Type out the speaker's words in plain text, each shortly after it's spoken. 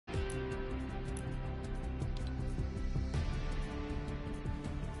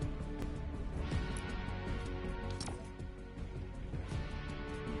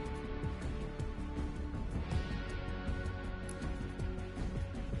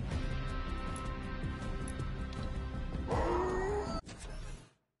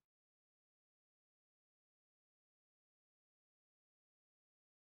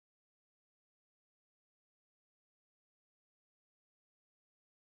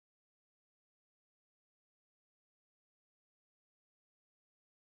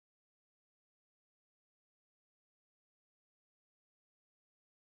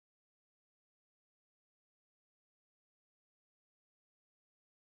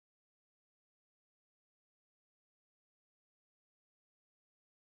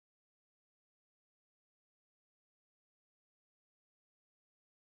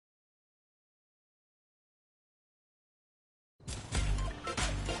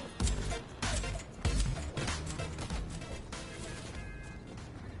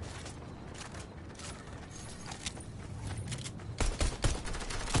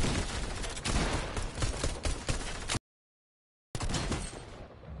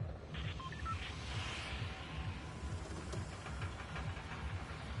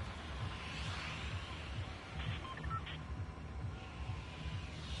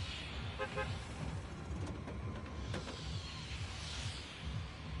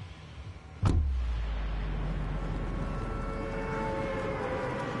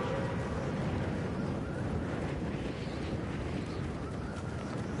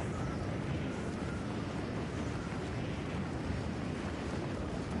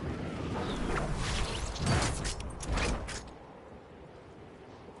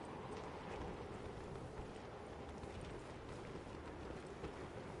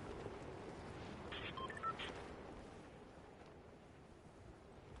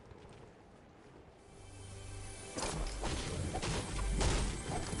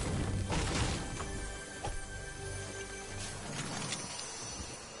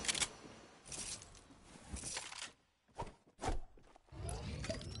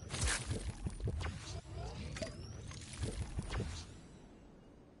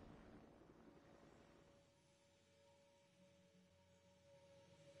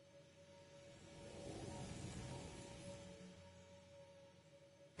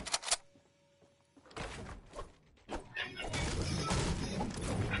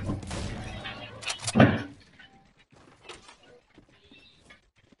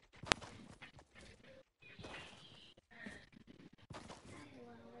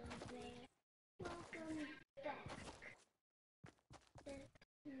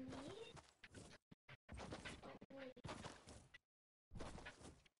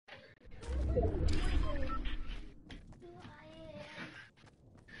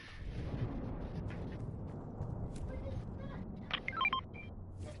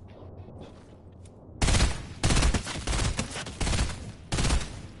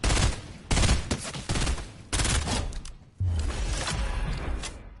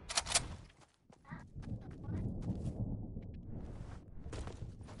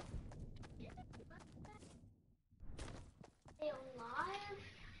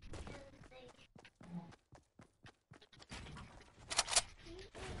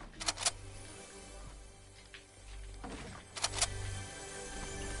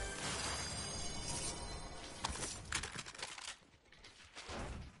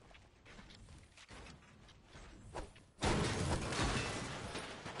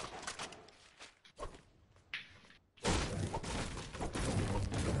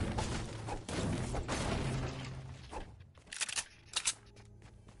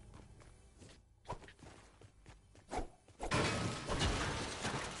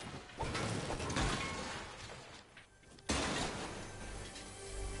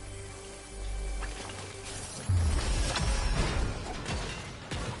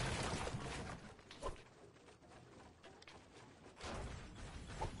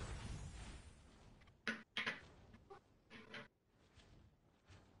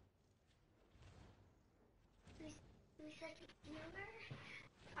second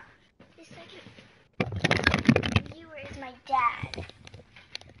viewer is my dad.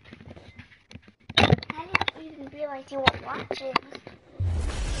 I didn't even realize you were watching.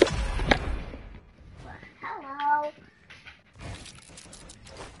 Well, hello.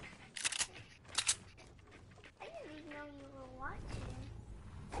 I didn't even know you were watching.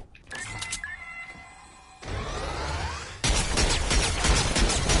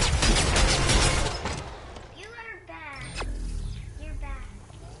 You are bad. You're bad.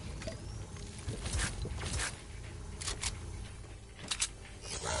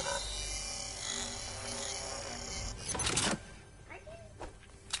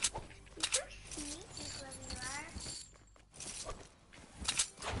 You're so sneaky, Olivia.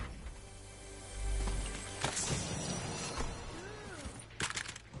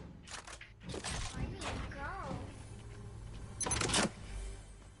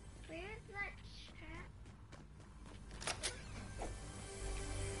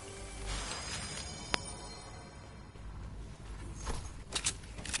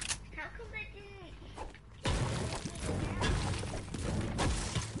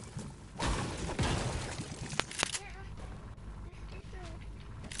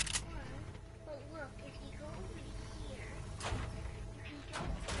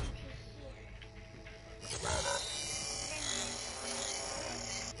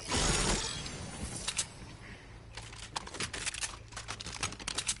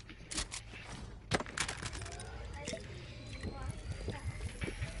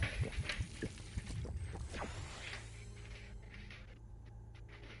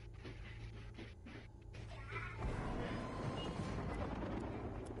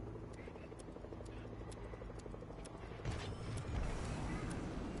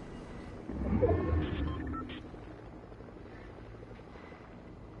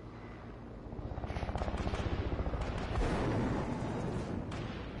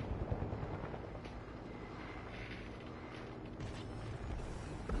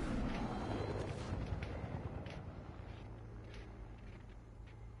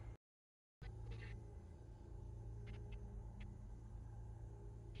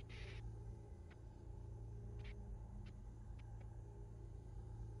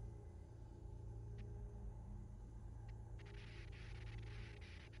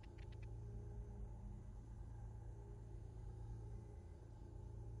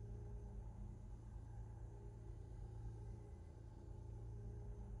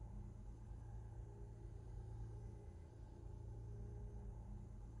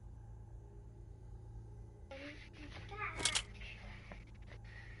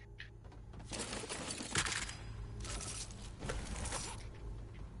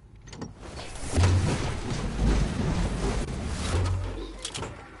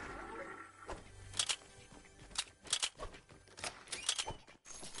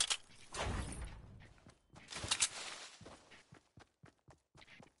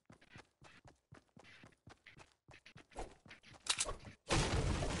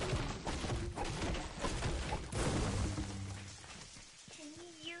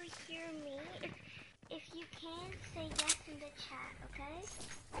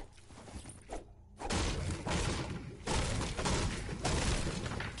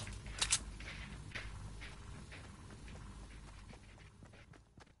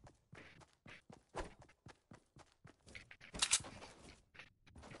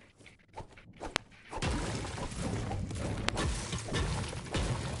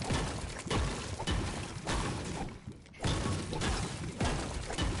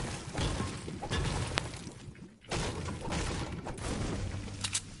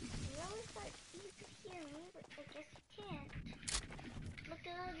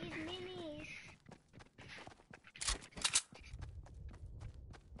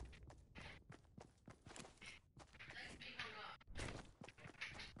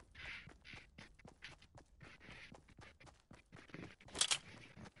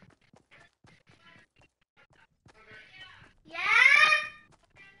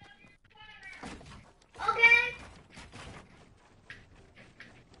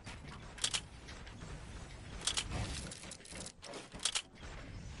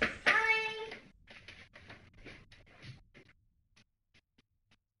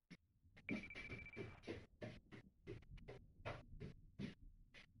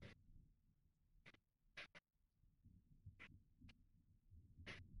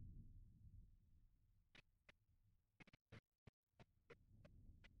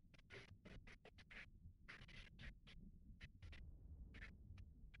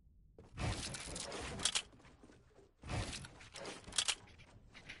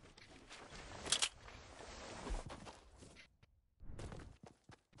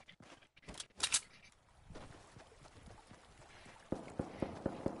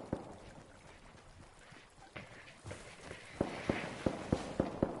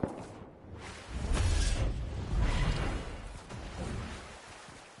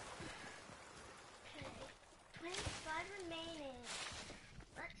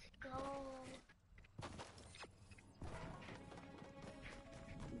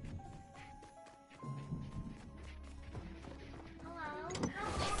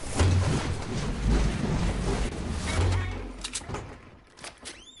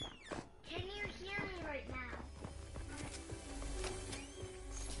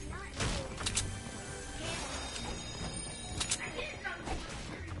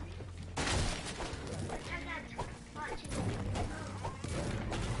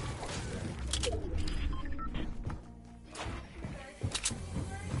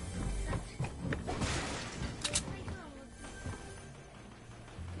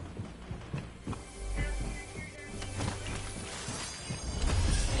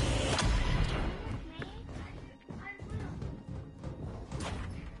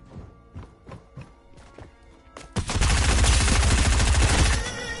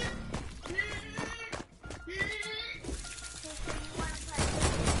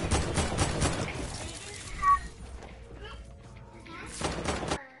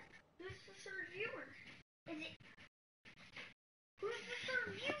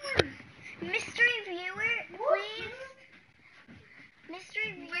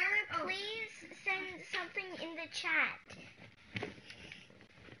 please send something in the chat.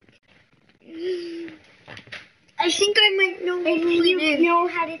 I think I might know If who you it is. know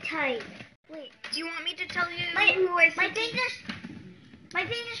how to type. Wait. Do you want me to tell you My who I my think? thing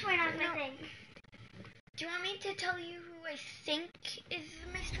just went off my thing. Do you want me to tell you who I think is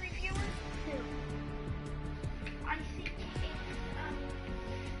the mystery viewer? Who? I think it's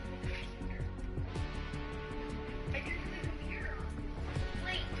I turned the computer on.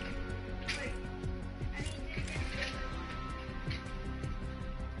 Wait. I need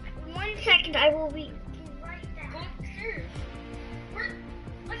to 1 second, I will be right go back. upstairs.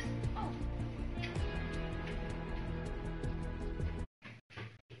 Let's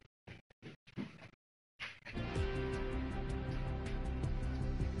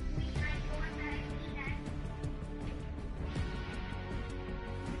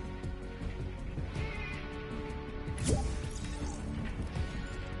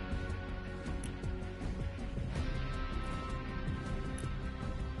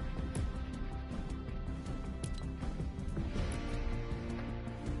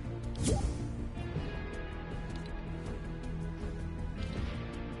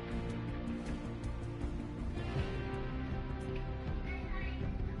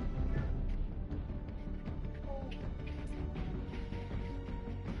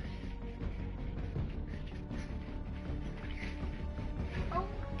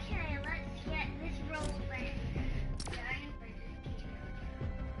Okay, let's get this rolling.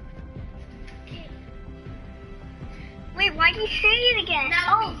 Okay. Wait, why did you say it again?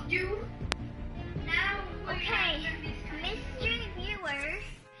 now we do. Now we Okay, have the mystery. mystery viewer,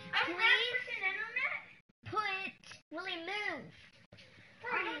 I'm please 100% internet. put, will he move?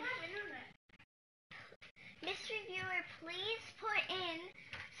 I don't have internet. Mystery viewer, please put in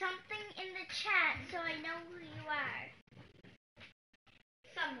something in the chat so I know who you are.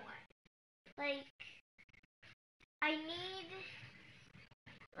 Somewhat. Like, I need,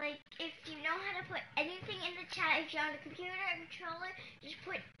 like, if you know how to put anything in the chat, if you're on a computer or controller, just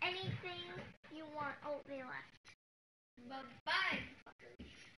put anything you want. Oh, they left. Bye-bye.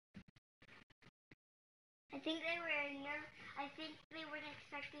 I think they were I think they weren't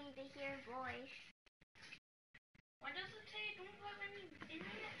expecting to hear a voice. Why does it say don't have any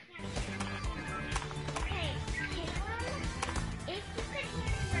internet connection? Okay, Caleb, if you could hear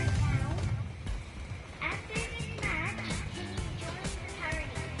me right now, after this match, can you join the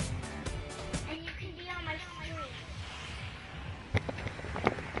party? And you can be on my stream.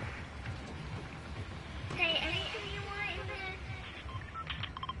 Say anything you want in the...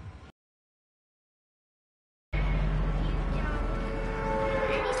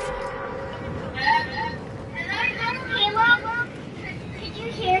 Caleb, could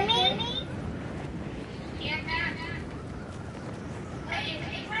you hear me? Yeah. Wait,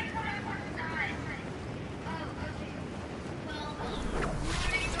 it might come up on the side. Oh, okay. Well,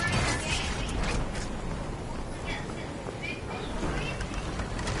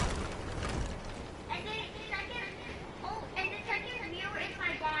 And the second viewer is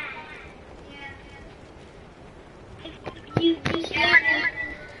my dad. You hear me?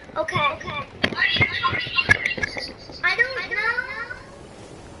 Okay. I don't know.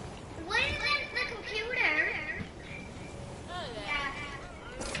 What is the computer? yeah.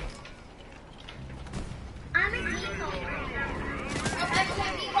 I'm in Eco right now.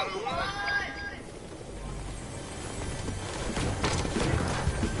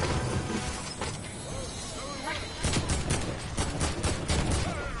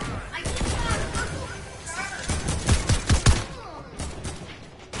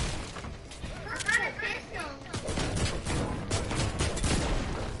 I got a pistol.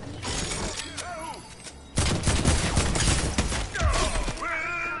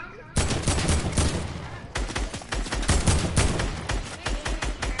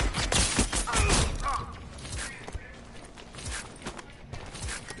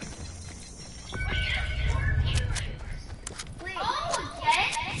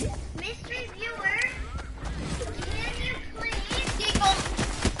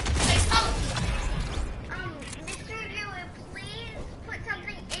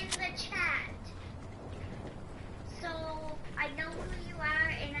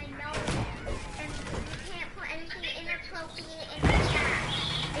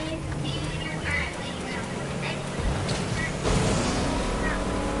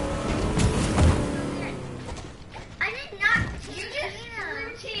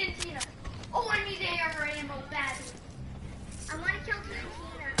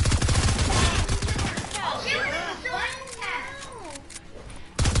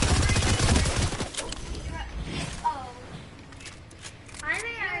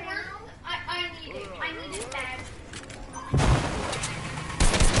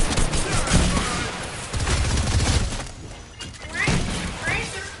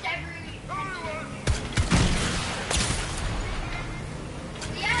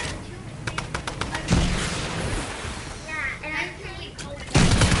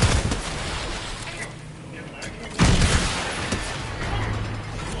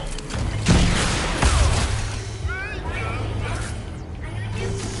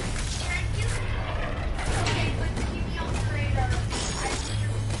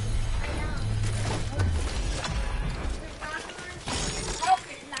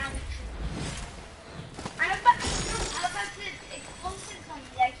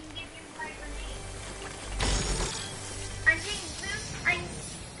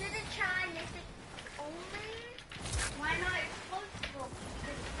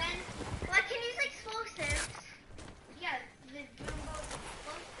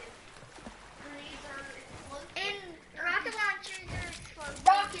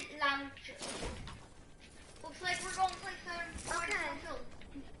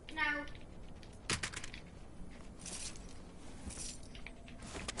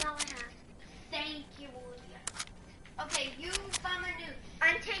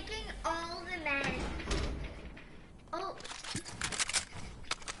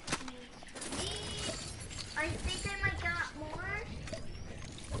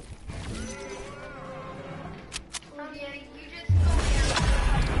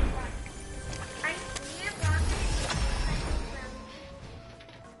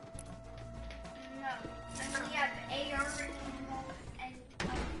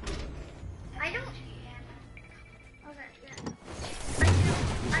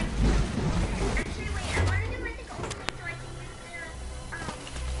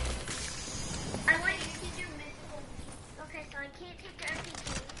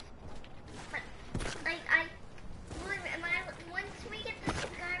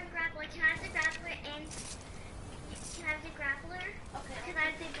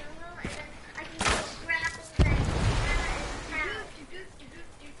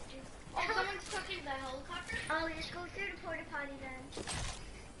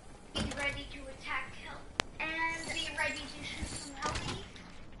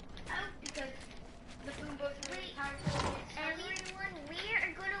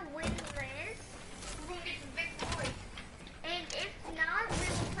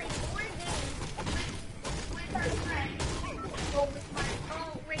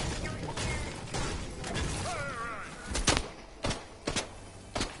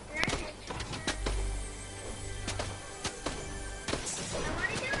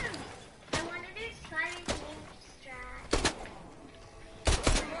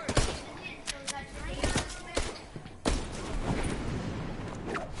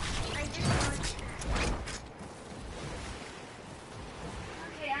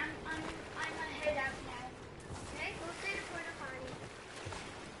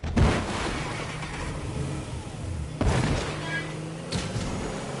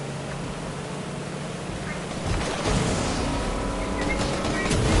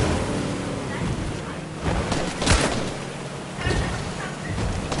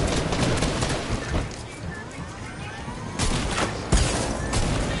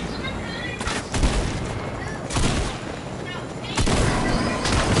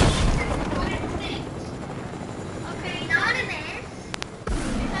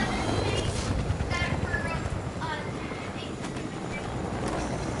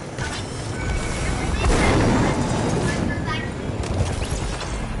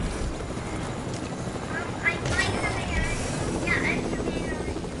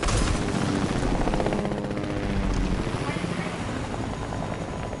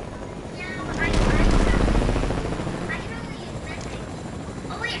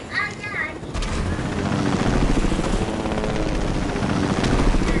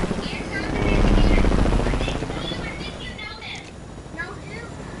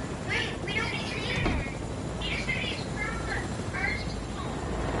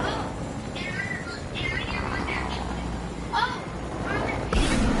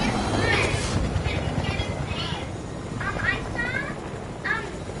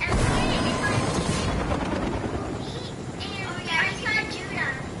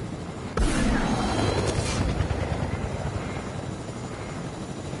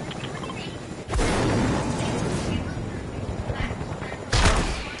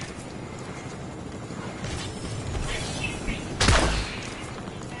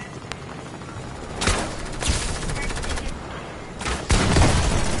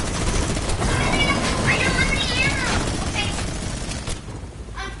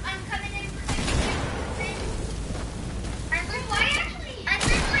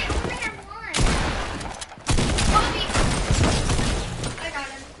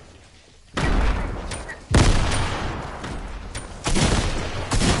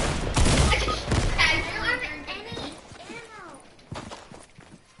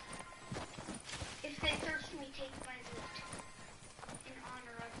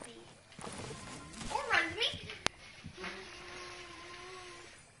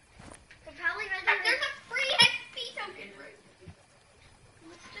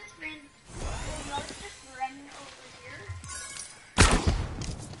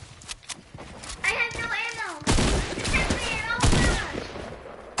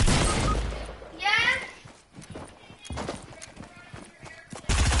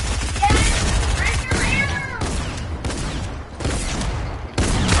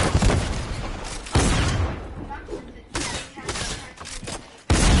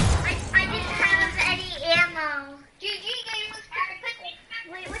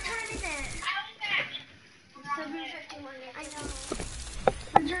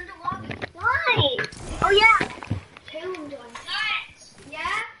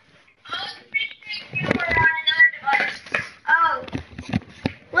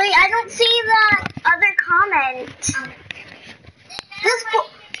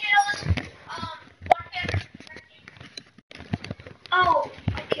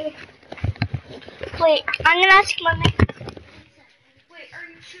 Wait, I'm gonna ask Mommy. Wait, are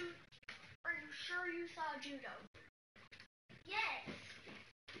you sure you saw judo? Yes.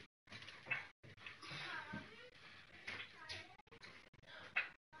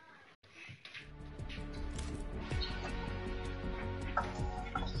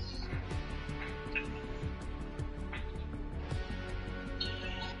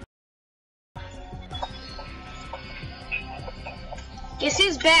 Guess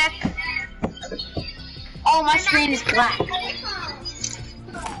who's back? Oh, my screen is black.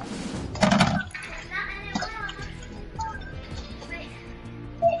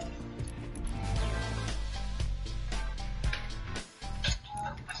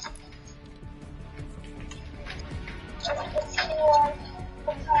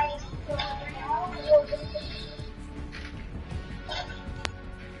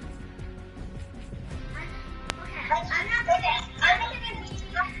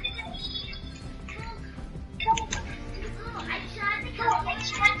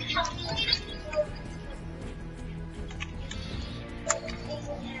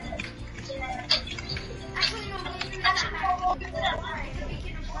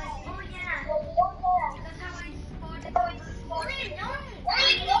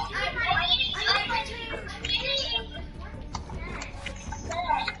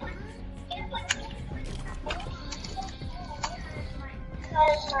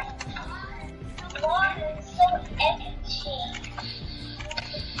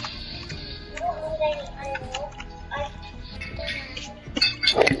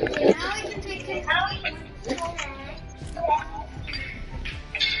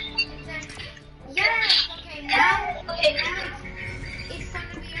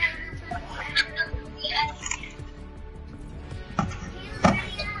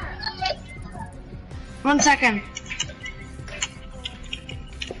 One second.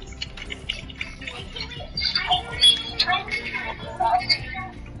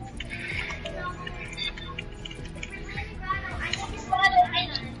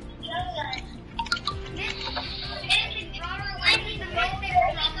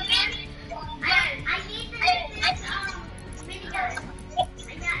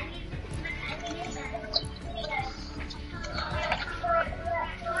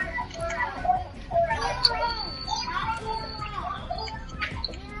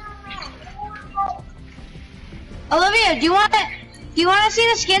 Olivia, do you want to see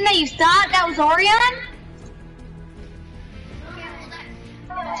the skin that you thought that was Orion?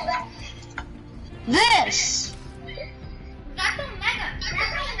 This. That's Omega.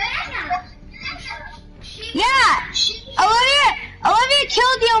 Yeah. Olivia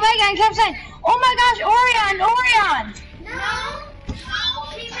killed the Omega and kept saying, "Oh my gosh, Orion." No.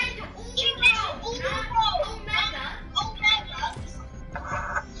 She meant Uro, not Omega. She meant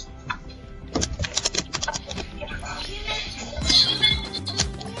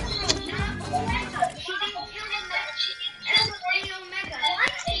Uro, not Omega. She didn't kill the Omega.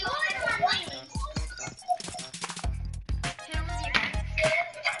 What's going on me?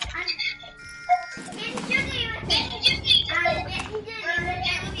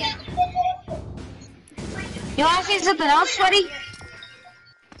 You want to see something else, sweaty?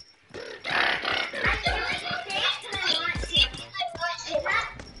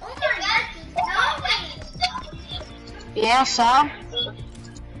 Yeah, so.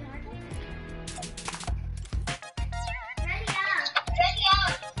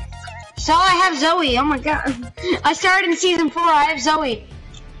 So I have Zoe. Oh my god. I started in season 4. I have Zoe.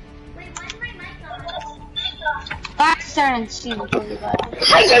 I started in season 4.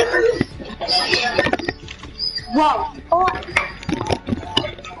 Whoa. Oh.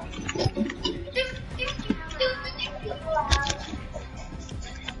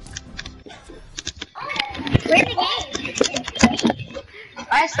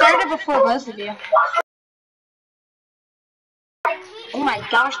 I started before both of you. Oh my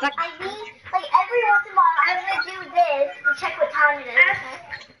gosh, that. I need, like, every once in a while, I'm gonna do this to check what time it is.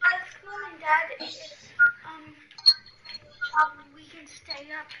 Ask Mom and Dad if we can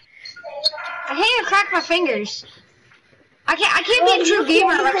stay up. I can't even crack my fingers. I can't be a true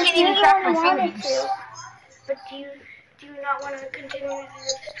gamer if I can't even crack my fingers. But do you not want to continue the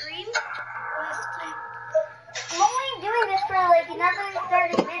stream? I'm only doing this for like another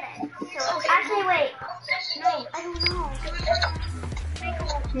 30 minutes. So actually, wait. No, I don't know.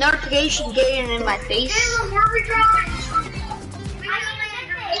 Notification getting in my face. Where are we going?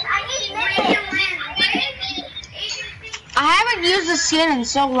 I need mythics. I haven't used the skin in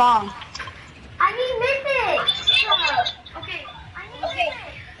so long. I need mythics. Okay. I need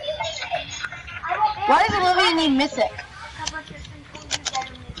mythics. I won't be Why able does Olivia need mythic? How about this until you get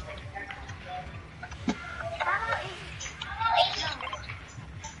a mystic?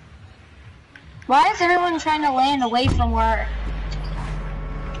 Why is everyone trying to land away from where?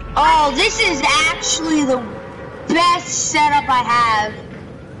 Oh, this is actually the best setup I have.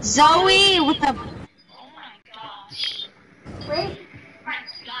 Zoe with the. Oh my gosh. Wait.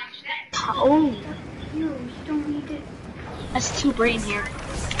 Oh, You don't need it. that's too bright in here.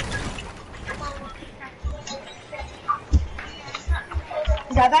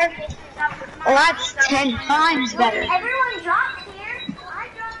 Is that better? Oh, that's 10 times better. Everyone dropped here. I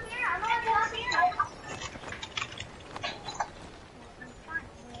dropped here. I'm not dropping here.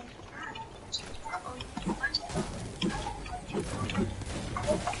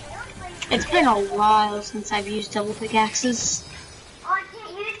 It's been a while since I've used double pickaxes. Oh, I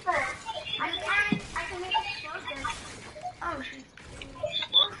can't use this. I can make explosives. Oh, she's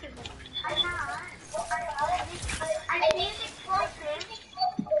explosive. I'm not. I can use explosives.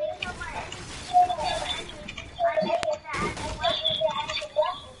 They kill my enemies. I make that.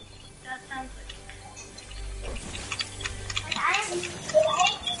 That sounds Like I have used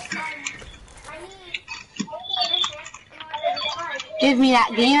I need this in order to fight. Give me that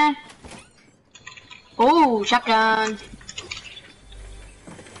gamer. Oh, shotgun.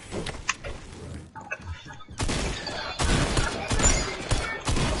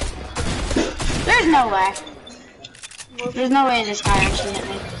 There's no way. There's no way this guy actually hit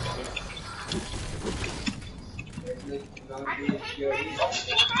me. I can take minis.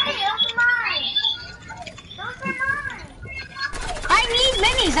 Hey, those are mine. Those are mine. I need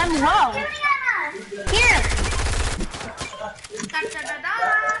minis. I'm low. Shooting at us. Here. Da-da-da-da.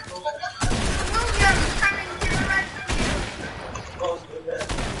 Olivia, I'm coming to the rescue.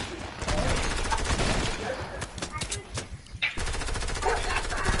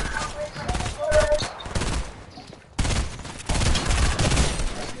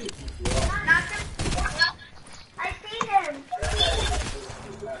 Knock him. I see him.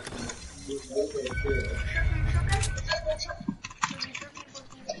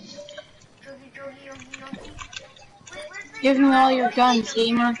 Give me all your guns,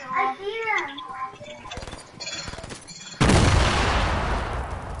 gamer. I see them.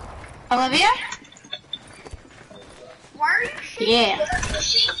 Olivia? Why are you shooting? Yeah.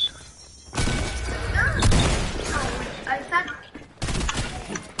 I said,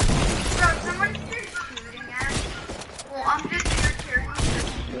 bro, someone's just shooting at me. Well, I'm just here carrying the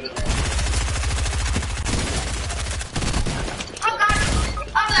TV. Oh god!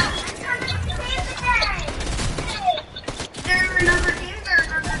 Oh no! I'm coming to save the day. There's another team, there's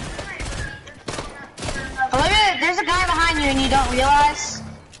another team. Olivia, there's a guy behind you and you don't realize.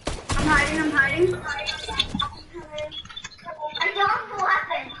 I'm hiding. I don't have a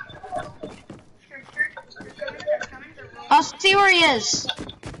weapon. Sure. They're coming, they're rolling. I'll see where he is.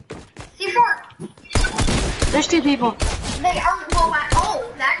 C4! There's two people. They are low at all.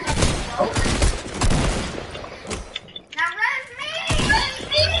 That's low. Now res me!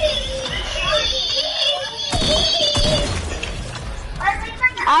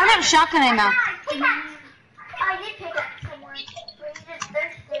 I don't have a shotgun right now. I did pick up someone. They're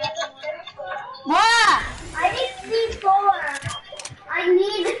thirsty at someone. What? I need C4. I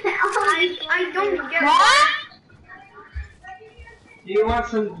need. I don't get What? Do you want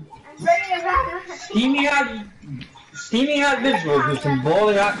some I'm ready to run. steamy hot vegetables with some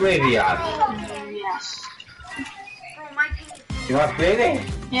boiling hot gravy on? Yes. Oh, my team. You want gravy?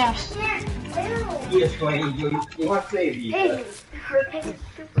 Yes. Yes, boy. You want gravy? Hey, her pig is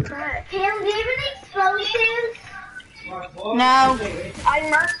super bad. Cam, do you have any explosives? No. I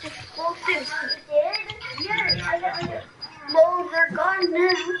marked explosives. You did? Yes. I got. Well, they're gone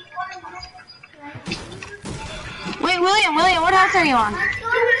now. Wait, William, what house are you on? Let's go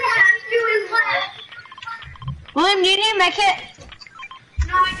to the doing left. William, do you need a med kit?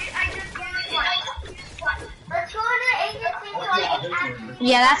 No, I just wanted one. Let's go to the agency so I can actually.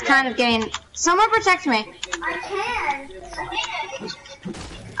 Yeah, that's kind of getting. Someone protect me. I can.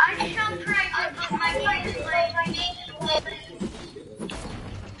 I shall try to put my name in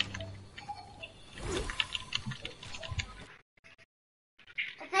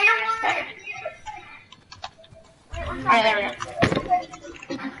If they don't want it. Wait, what's Alright, there we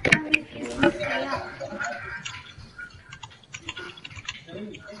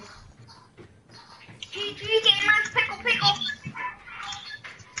GG gamers, pickle.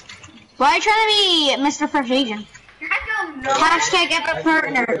 Why are you trying to be Mr. Fresh Asian? I don't know. Hashtag epic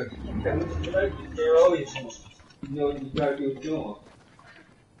partner. They're always, you gotta do it to them.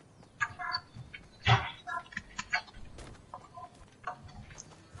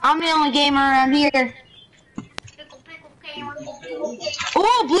 I'm the only gamer around here. Pickle gamer.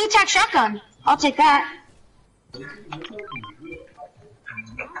 Oh, blue tack shotgun. I'll take that.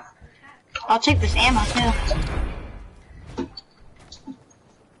 I'll take this ammo too.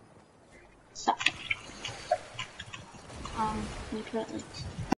 So, let me put it.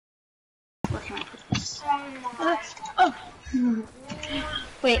 Where can I put this? Oh.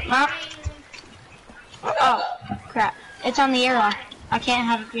 Wait, Mom. Oh, crap. It's on the arrow. I can't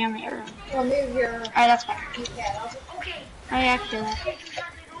have it be on the arrow. Well, move your. Alright, that's fine. Okay. I have to.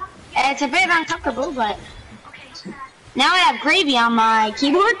 It's a bit uncomfortable, but now I have gravy on my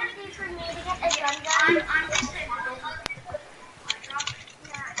keyboard.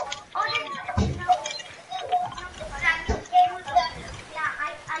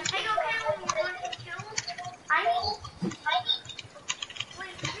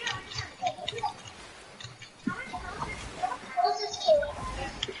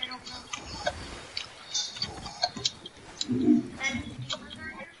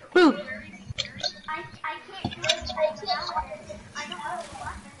 Food.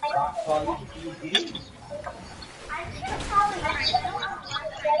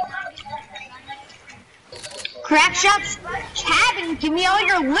 Crack Shop's cabin, give me all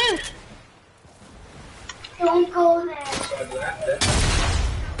your loot. Don't go there.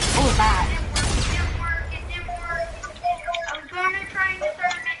 Oh, bad. It didn't work. I was going to try and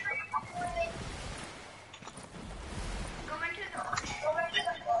discern it. Go into the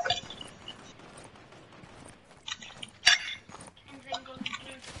and then go to help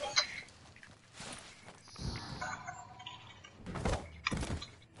me.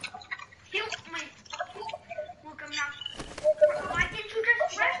 Look, I'm not. Why didn't you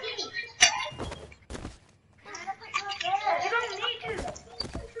just rest me? You don't need to.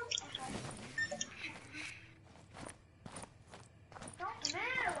 Don't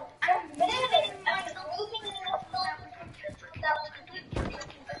move. I'm moving.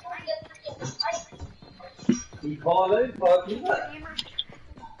 You call it, fuck you. Gamer.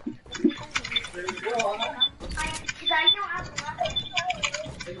 There you go. Because I don't have a weapon.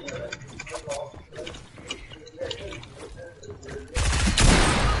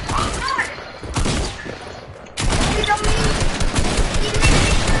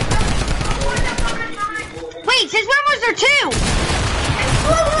 Wait, since when was there two?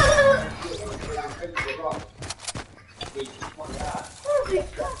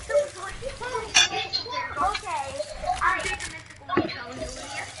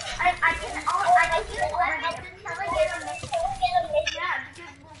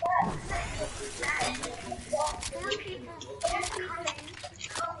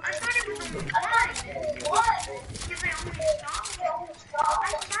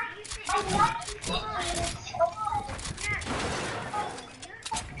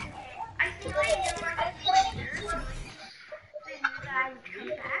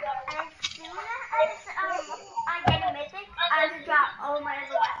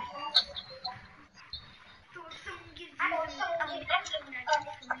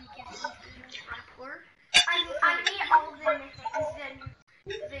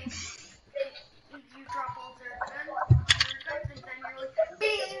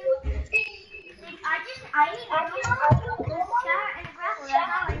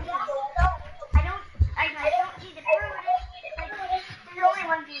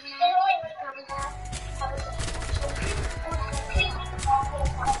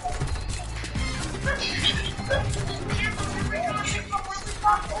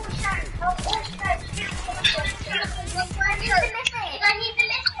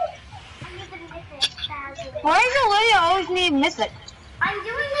 Why does Olivia always need to miss it? I'm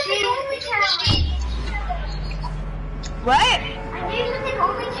doing the only challenge. What? I'm doing the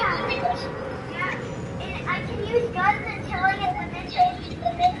only challenge. Yeah. And I can use guns until I get the mission.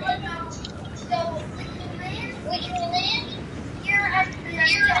 So we can land here at the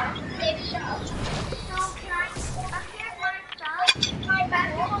safe shop. So can I up here where it stops? Back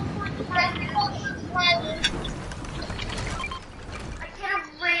to home for the flag. I get a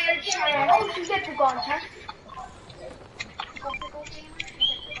rare challenge. Oh, you get the gun, huh?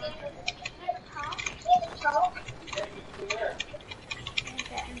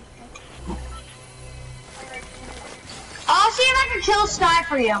 I'll see if I can kill Sky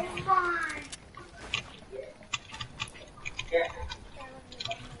for you.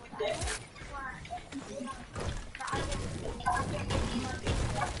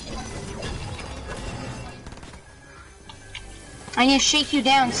 I'm gonna shake you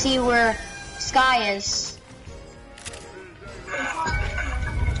down and see where Sky is.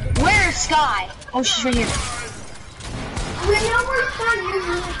 Where is Sky? Oh, she's right here. We know where Sky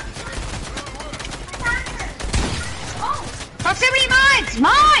is. Proximity mines!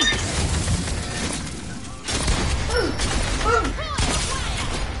 Mine!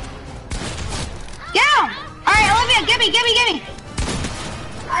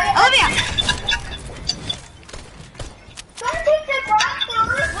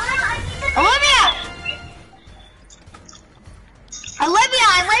 Olivia! Olivia,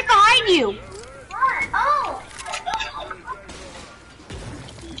 I'm right behind you. What? Oh!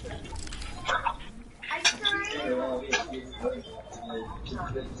 I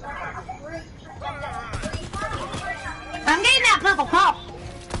I'm getting that purple pump.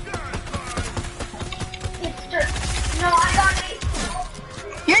 No, I got it.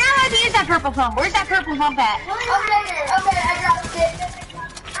 You're not allowed to use that purple pump. Where's that purple pump at? Okay, I dropped it.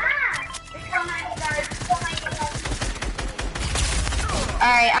 Ah! It's behind you guys. It's behind you guys.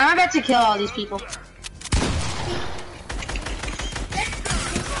 Alright, I'm about to kill all these people.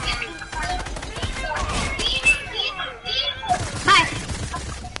 Hi.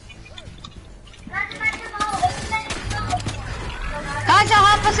 Guys, I'll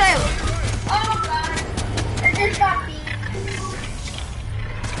help us out. Oh god. I just got beat.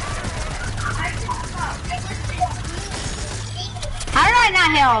 How did I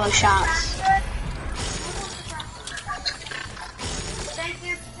not hit all those shots? Thank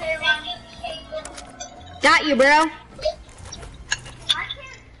you, Salem. Got you, bro. I can't.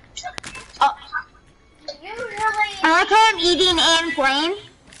 Oh, Usually. I like how I'm eating and playing.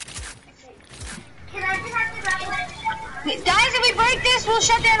 Can I just have to grab it? Guys, if we break this, we'll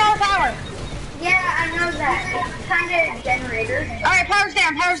shut down all power. Yeah, I know that. It's kind of generator. Alright, power's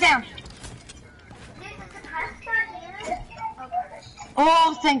down, power's down. This is the pasta here.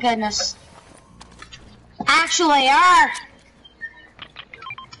 Oh, thank goodness. Actually, are.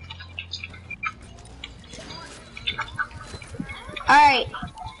 Alright.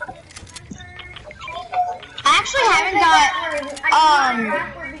 I actually haven't got,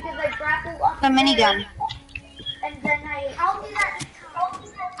 the minigun. And then I'll do that.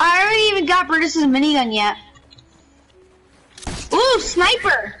 I already even got Brutus's minigun yet. Ooh,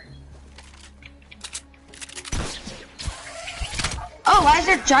 sniper! Oh, why is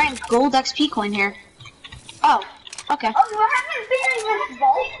there a giant gold XP coin here? Oh, okay. Oh, you haven't been in this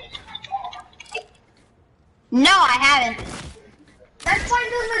vault? No, I haven't. That's why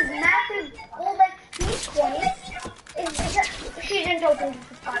there's a massive gold XP coin. Is because she didn't open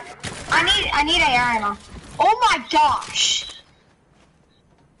the spot. I need AR ammo. Oh my gosh!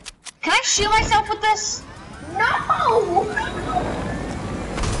 Can I shoot myself with this? No! I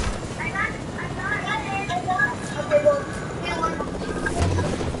got okay, well,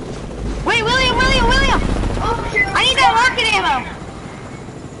 Wait, William! oh, shoot. I need that rocket ammo!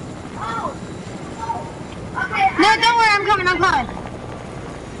 Oh. Okay. No, don't worry, I'm coming.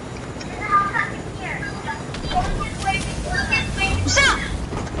 What's up?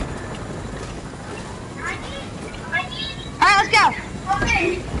 Alright, let's go.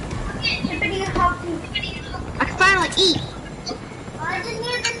 Okay. I can finally eat. I just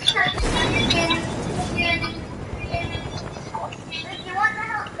need this person and you want the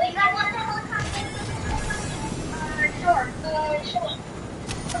helicopter? You guys want the helicopter? Sure.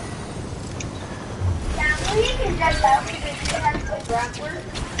 Yeah, maybe you can jump out because it has the grappler.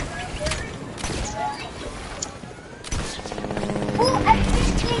 Oh, I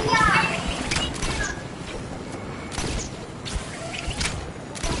just did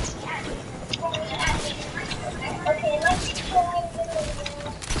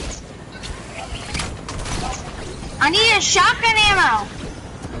I need a shotgun ammo.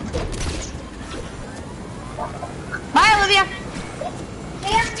 Bye, Olivia. I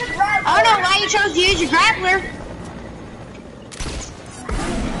don't know why you chose to use your grappler.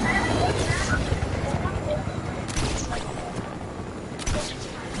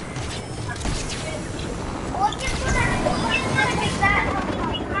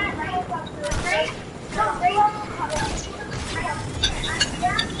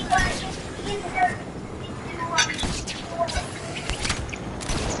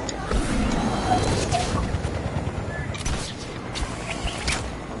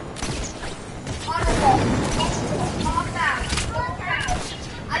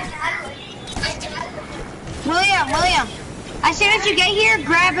 William, as soon as you get here,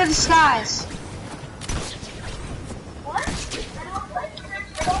 grab the disguise.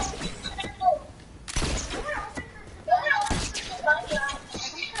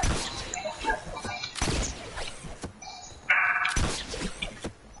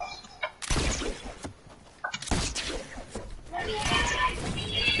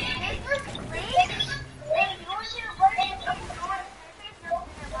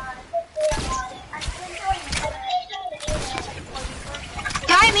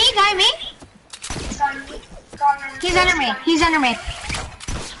 Guy me? He's under me.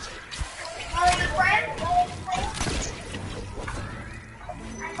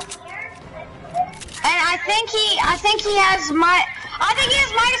 And I think he has I think he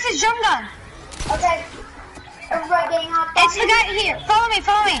has Midas's drum gun. Okay. Everybody getting off. It's the guy here. Follow me,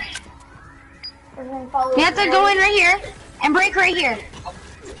 follow me. Everyone follow You have to go in right here and break right here.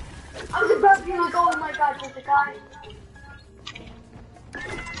 I was about to be like, oh my god, there's a guy.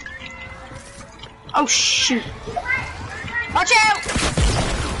 Oh shoot. Watch out!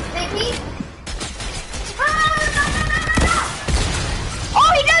 Maybe?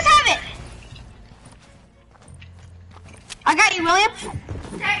 Oh, he does have it! I got you, William.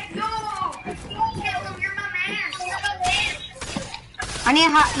 Hey, yo! Caleb, you're my man. You're my man. I need a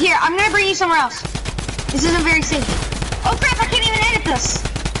hot. Here, I'm gonna bring you somewhere else. This isn't very safe. Oh crap, I can't even edit this.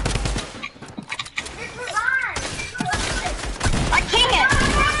 This was on. I can't.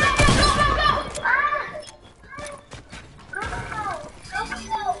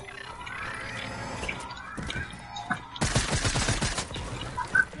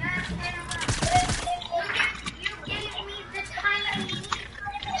 You gave me the time I need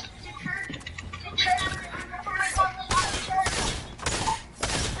to turn on the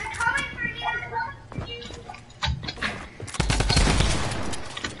I'm coming for you.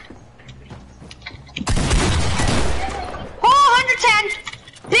 Oh,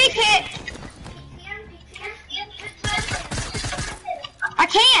 110. Big hit. I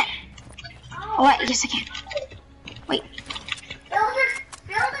can't. Oh, wait, yes I can. Wait. Build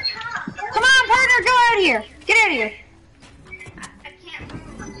the top. Come on, partner, go out of here. Get out of here. I can't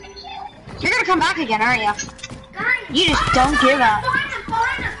move. You're gonna come back again, aren't you? Guys. You just don't give up.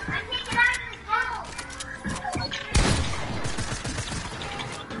 Find him. I can't get out of this tunnel.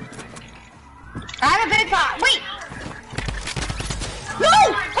 I have a big pot. Wait. No!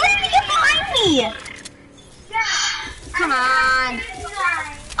 Why did he get behind me? Come on.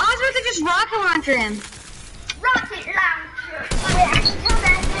 I was about to just rocket launcher him. Rocket launcher. Wait, kill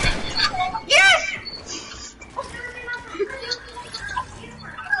that. Yes!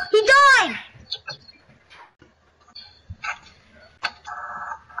 He died!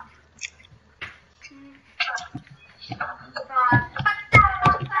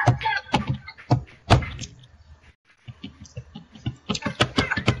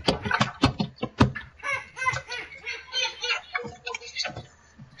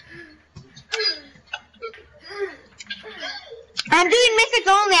 I'm doing mythic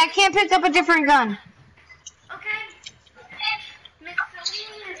only. I can't pick up a different gun. Okay.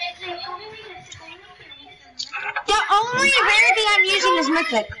 The only rarity I'm using is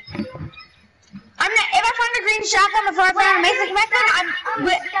mythic. I'm not. If I find a green shotgun before I find a mythic weapon,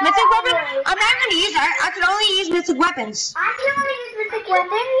 mythic weapon, I'm not going to use it. I can only use mythic weapons. I can only use mythic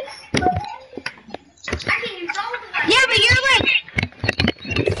weapons. I can use all of them. Yeah, but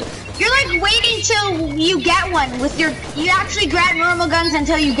you're like waiting till you get one with your. You actually grab normal guns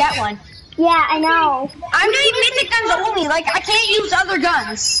until you get one. Yeah, I know. I'm doing mythic guns only. Like I can't use other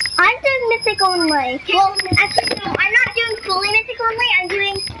guns. I'm doing mythic only. Well, actually, no, I'm not doing fully mythic only. I'm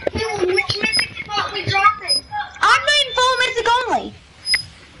doing Which mythic spot we drop it? I'm doing full mythic only.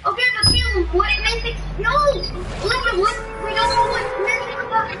 Okay, but Caleb, what mythic? No! Olivia, what? We don't know what mythic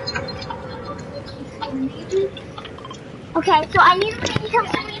spot. Okay, so I need to tell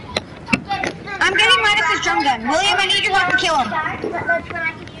I'm getting Midas's drum gun. William, I need your help to kill him. That's when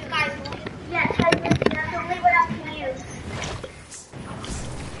I can use guys. Yes, that's only what I can use.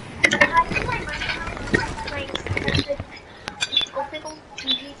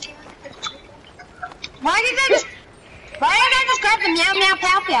 Why did I just grab the meow meow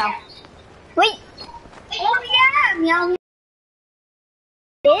pow pow? Wait. Oh yeah, meow.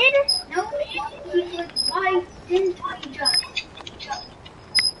 Did? No, he's like, why didn't we just?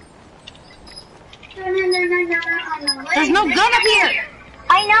 There's no gun up here.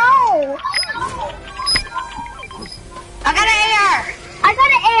 I know. I got an AR. I got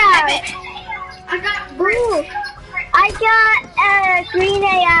an AR. Epic. I got Ooh. I got a green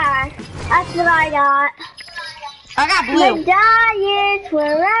AR. That's what I got. I got blue. Diets,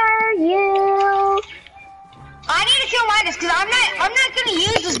 where are you? I need to kill Midas because I'm not gonna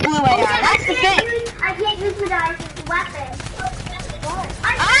use this blue AR. That's the thing. I can't use the dice as a weapon.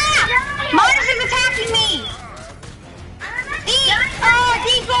 Ah! Midas is attacking me.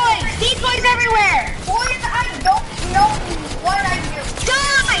 Decoys! Decoys everywhere! Boys, I don't know what I do.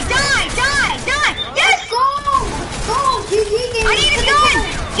 Die! Yes! Go! GG! I need a gun!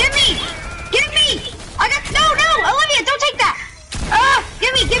 Give me! I got no! Olivia, don't take that!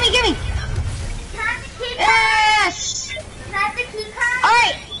 Give me! Yes!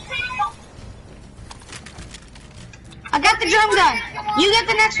 Alright! I got the drum gun. You get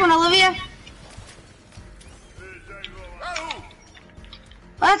the next one, Olivia.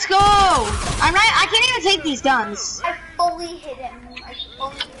 Let's go! I can't even take these guns. I fully hit him.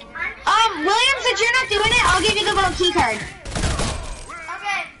 I'll give you the little key card. Okay.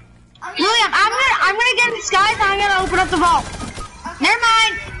 William, I'm gonna get in disguise and I'm gonna open up the vault. Never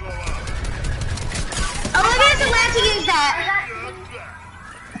mind. Olivia's allowed to use that.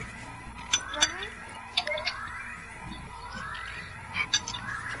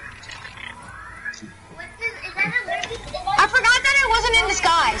 Is that a lady? I forgot that it wasn't in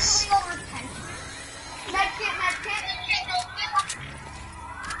disguise.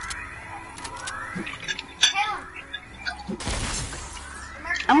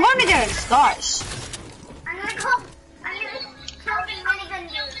 I'm going to get a disguise. I'm gonna kill the minigun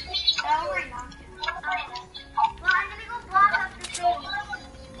dude. Oh, we're not. Well, I'm gonna go block up this thing.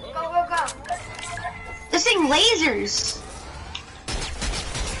 Go. This thing lasers.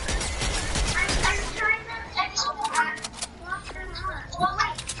 I'm trying to block them up. Oh,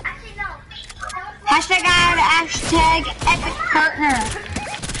 wait, actually no. Hashtag add hashtag epic partner.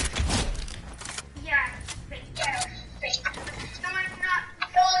 Yeah. No, I'm not.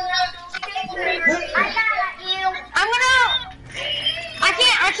 I got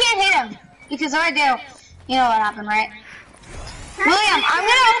you. I can't hit him. Because if I do, you know what happened, right? William, I'm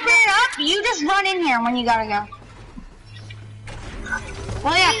gonna open it up. You just run in here when you gotta go.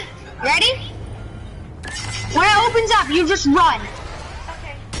 William, ready? When it opens up, you just run.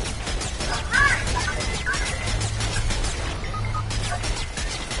 Okay.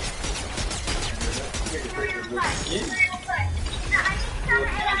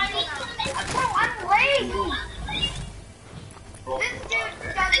 Oh, I'm lazy. This dude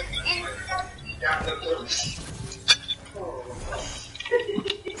does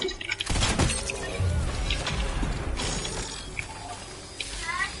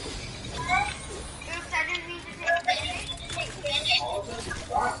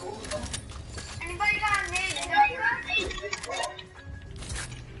Anybody got a name?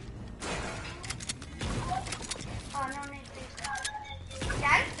 Oh, no name.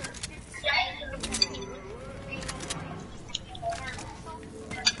 Guys?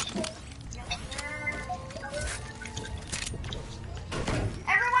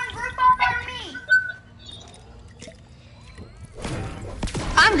 Everyone group up on me.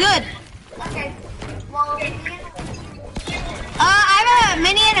 I'm good. Okay. Well, I have a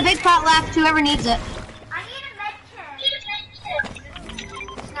mini and a big pot left. Whoever needs it. I need a med kit.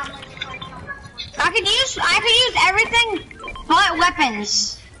 It's not much fun. I could use everything but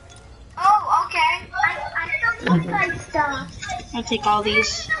weapons. Oh, okay. I still need my stuff. I'll take all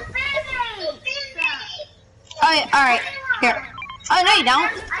these. No band-aids. Oh yeah, all right. Here. Oh no, you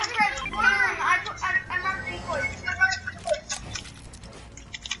don't. I said one. I'm not decoys.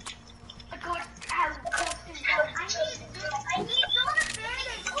 I could have custom guns. I need all the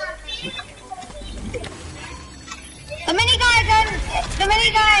band-aids.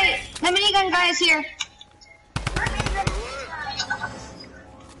 The minigun guy is here.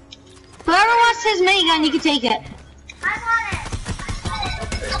 Whoever wants his minigun, you can take it. I want it.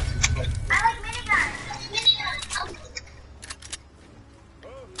 I like miniguns.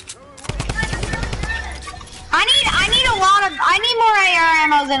 I need more AR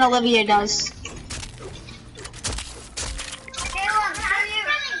ammo than Olivia does. Caleb, how are you?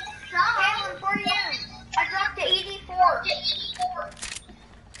 Caleb, for you. I dropped to 84.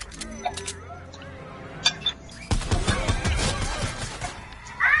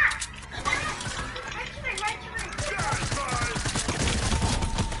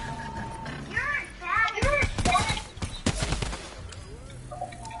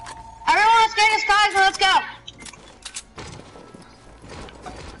 Everyone, let's get in disguise and let's go.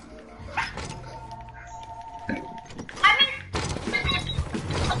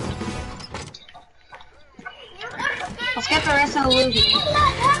 Let's get the rest of the loot.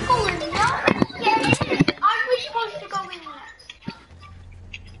 Aren't we supposed to go in next?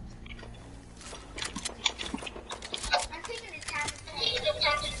 I'm taking the tablet.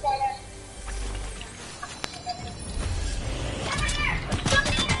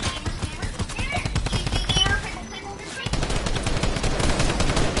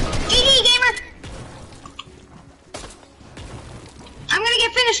 GG, gamer. I'm gonna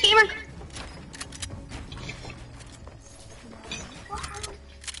get finished, gamer.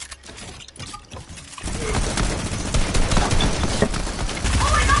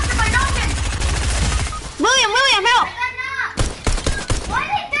 William, help!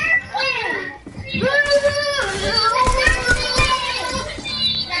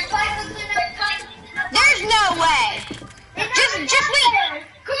 There's no way. Just wait.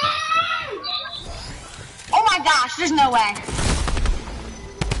 Oh my gosh, there's no way.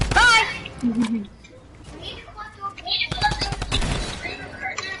 Bye.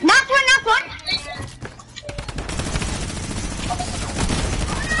 Knock one.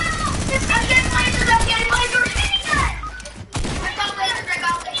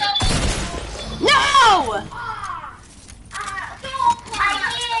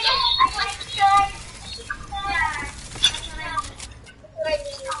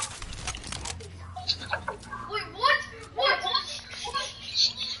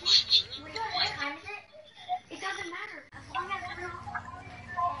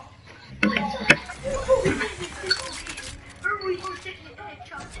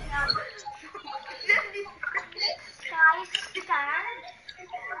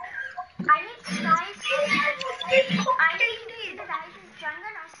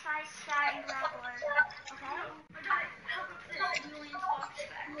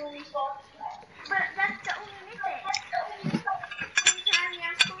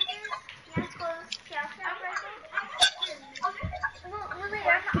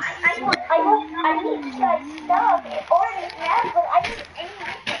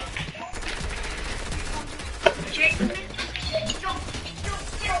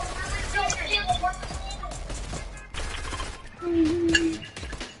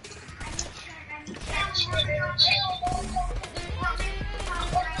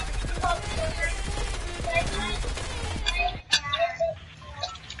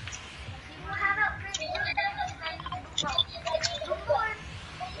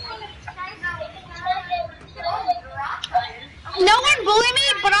 bully me,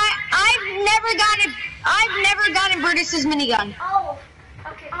 but I've never gotten Brutus's minigun. Oh,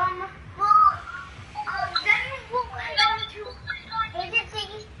 okay. Well, then we'll head on to agency.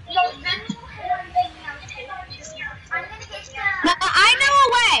 No, then we'll head on to I'm gonna get Now, I know a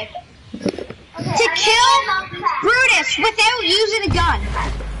way to kill Brutus without using a gun.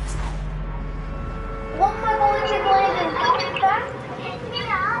 What am I going to do?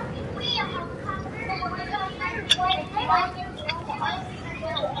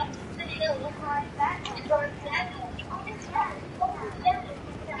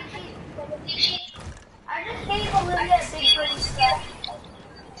 I just gave Olivia a big pretty scratch.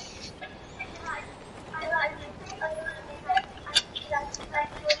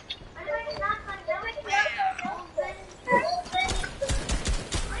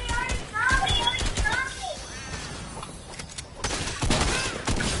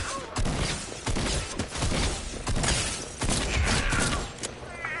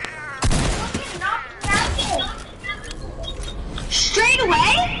 Straight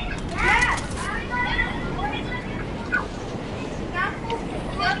away? Yeah.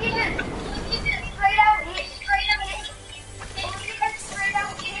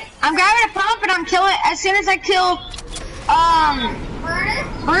 I'm grabbing a pump and I'm killing. As soon as I kill,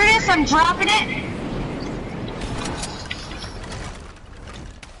 Brutus, I'm dropping it.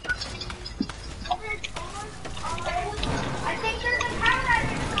 I think there's a paradise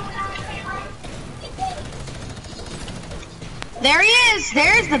going on. There he is.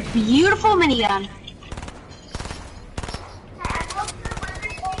 There's the beautiful minigun.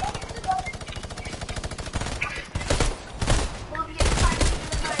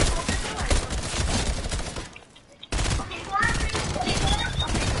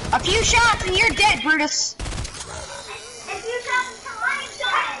 A few shots and you're dead, Brutus.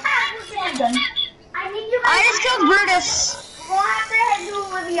 I just killed Brutus. We'll have to head to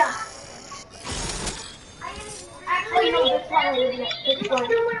Olivia. Actually, no, this one, Olivia. This one.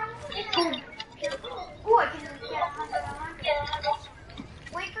 Oh, I can get 100.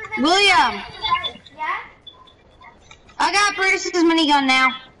 Wait for them. William, Yeah? I got Brutus's minigun now.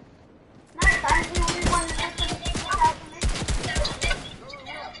 Nice, I'm the only one that has to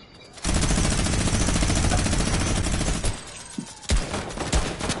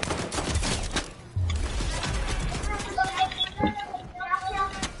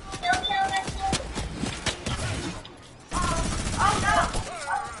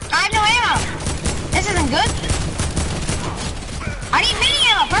I have no ammo. This isn't good. I need mini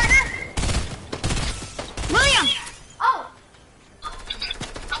ammo, partner. William, Oh!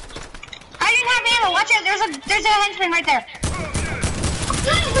 I didn't have ammo. Watch out. There's a henchman right there.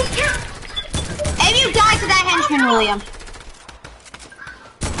 If you die to that henchman, William.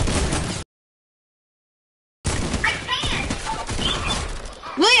 I can't!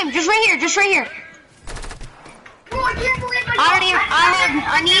 William, just right here. Just right here. Oh, I can't believe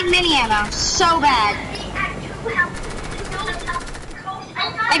I need mini ammo so bad.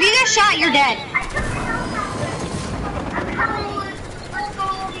 If you get shot, you're dead.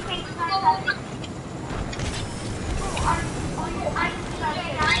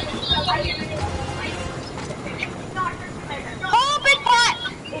 Oh, big pot!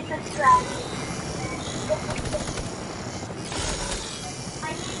 It's a trap.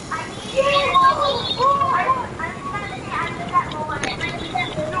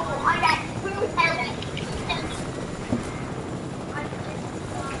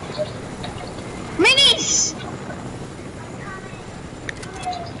 Minis!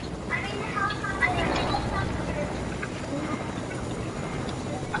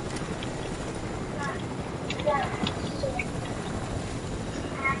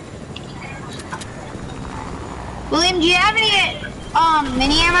 William, do you have any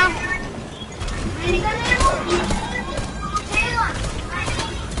mini ammo?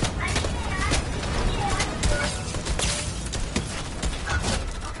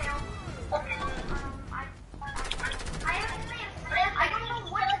 I don't know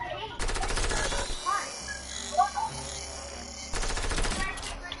what to take. Why?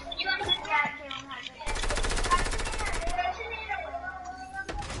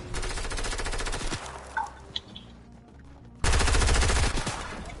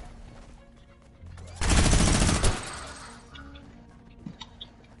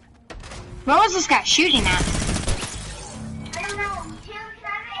 What was this guy shooting at? I don't know.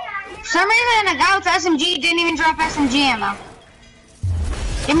 For some reason, the guy with the SMG didn't even drop SMG ammo.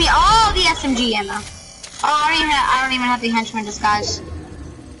 Give me all the SMG ammo. Oh, I don't even have the henchman disguise.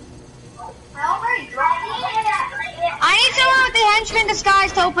 I already dropped it. I need someone with the henchman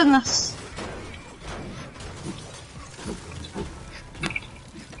disguise to open this.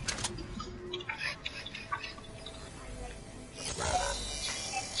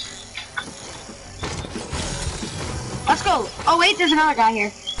 Wait, there's another guy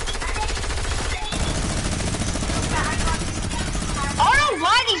here. I don't know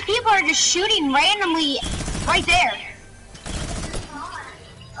why these people are just shooting randomly right there.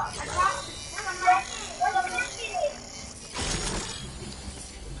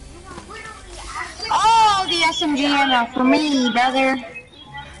 Oh, the SMG ammo for me, brother.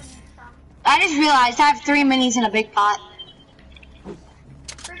 I just realized I have 3 minis in a big pot.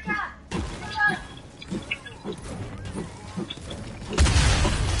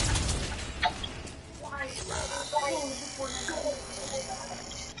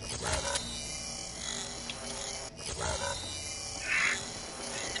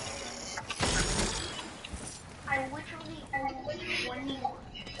 I literally only need one more.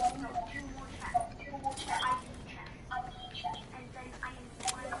 No, two more chests. ID chests. And then I am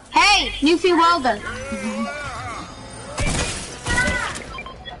finally... Hey, Newfie Welder.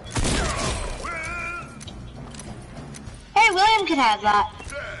 Hey, William could have that.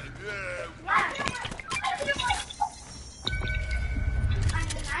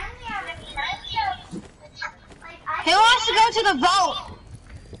 Who wants to go to the vault?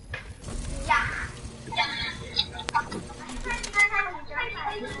 Yeah.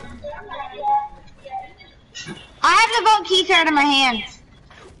 I have the vault key card in my hand.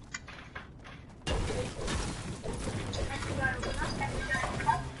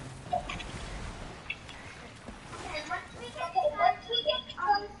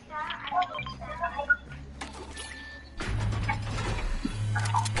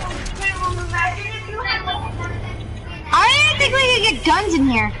 I didn't think we could get guns in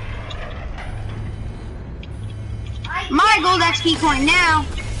here. My gold XP coin now.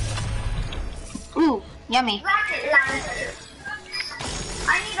 Ooh, yummy. I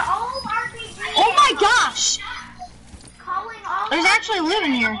need all RPG. Oh my gosh! Calling all There's actually loot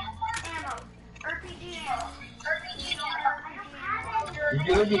in here. ammo. RPG ammo. I don't have any.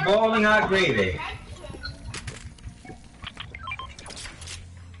 You're gonna be bowling out gravy.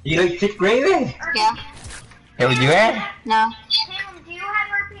 You like thick gravy? Yeah. Hey, would you add? No. Caleb, do you have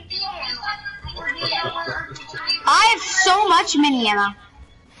RPG ammo? Or do you know where RPG ammo? I have so much mini ammo.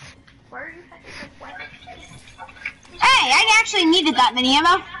 Where are you at? Hey, I actually needed that mini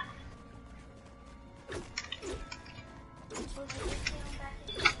ammo.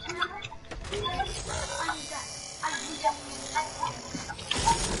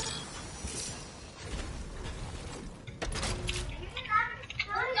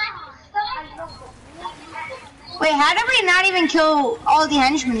 Wait, how did we not even kill all the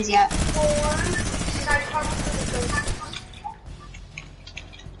henchmen yet?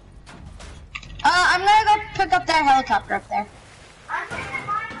 I'm gonna go pick up that helicopter up there.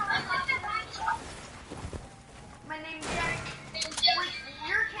 My name's Jack. Wait,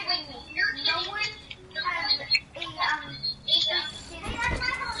 you're kidding me. No one has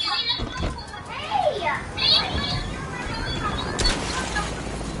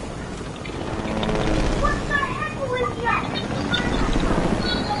What the heck was that?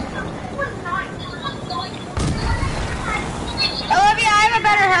 Olivia, I have a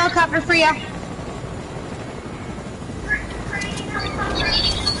better helicopter for you.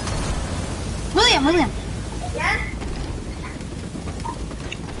 William. Yes?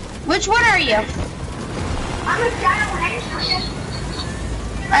 Which one are you? I'm a giant henchman.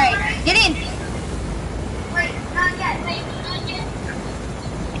 Alright, get in. Wait, not yet.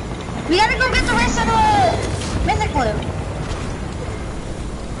 We gotta go get the rest of the mythic loot.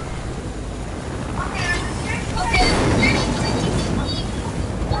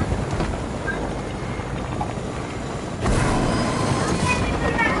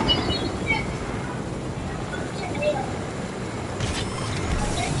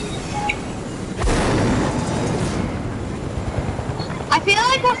 I feel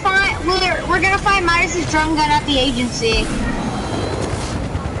like we're gonna find Midas's drum gun at the agency.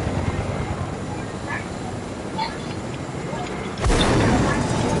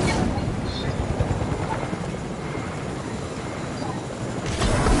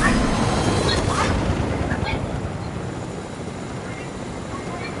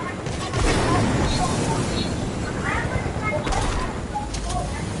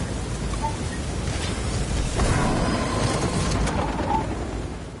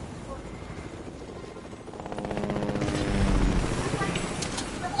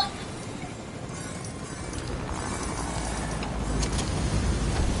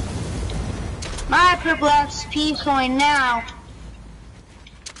 My purple XP coin now.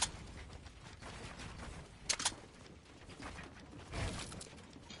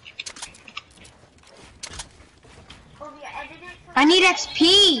 I need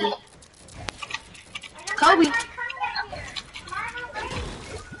XP. Kobe.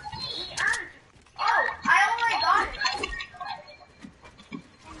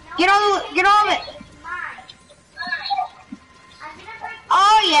 get all of it.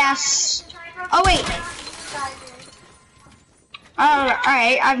 Oh, yes. Oh, wait. Oh,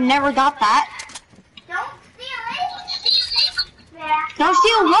 alright. I've never got that. Don't steal it. Yeah. Don't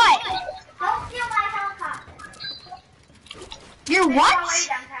steal what? Don't steal my helicopter. Your what?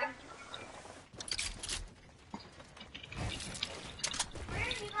 Where are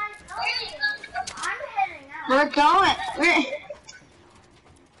you guys going? I'm heading out. We're going.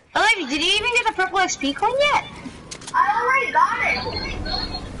 Olivia, did you even get the purple XP coin yet? I already got it.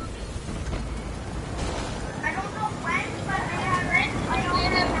 I don't know when, but I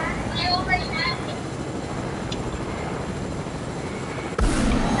already had it.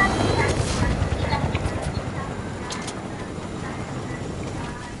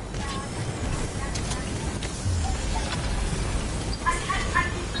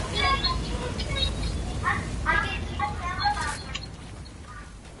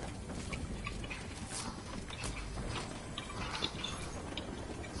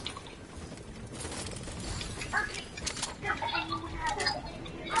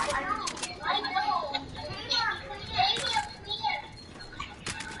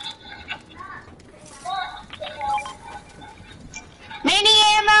 Mini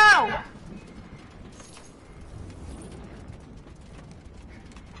ammo!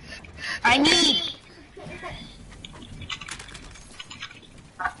 I need.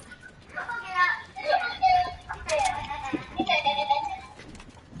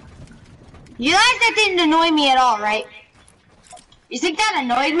 You guys, that didn't annoy me at all, right? You think that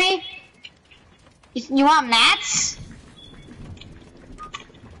annoyed me? You want mats?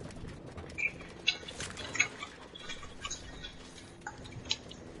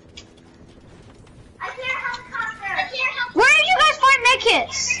 Where did you guys find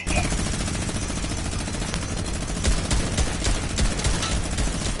medkits?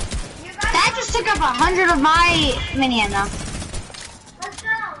 That just took up 100 of my mini ammo. Let's go.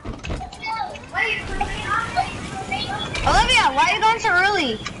 Wait, Olivia, why are you going so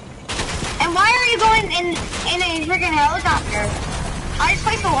early? And why are you going in a freaking helicopter? I just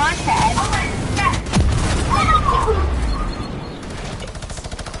placed the launch pad.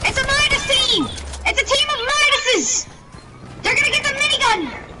 It's a Midas team! It's a team of Midases! They're gonna get the minigun!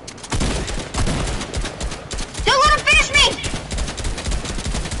 Don't let them finish me!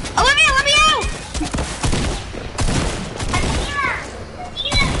 Olivia, let me out!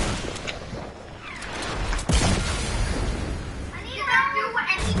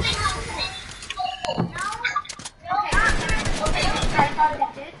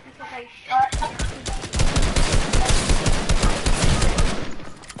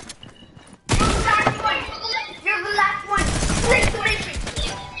 You're the last one. Complete the mission.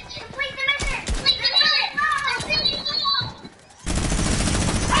 Complete the mission.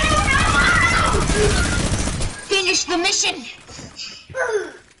 Finish the mission!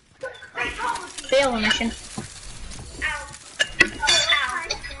 Fail the mission.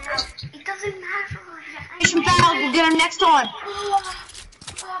 It doesn't matter. Mission failed, we'll get our next one.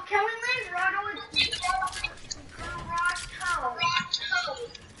 Can we land Rotto?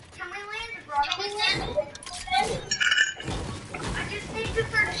 Can we land Rotto? I just need to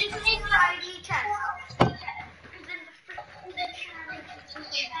search for ID test.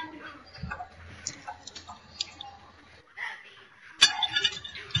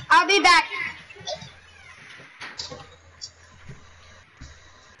 I'll be back.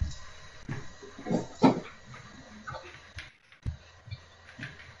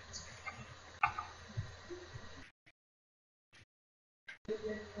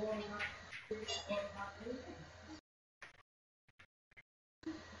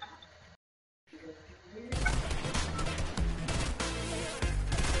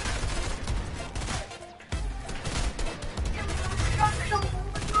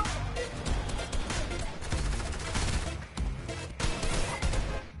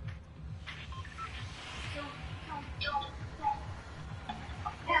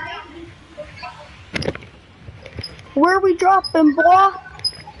 Where we dropping, boy?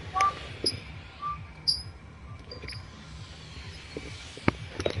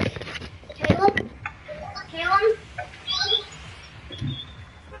 Caleb? Caleb?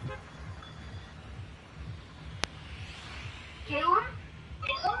 Caleb?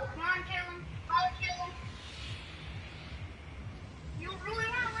 Come on, Caleb. You really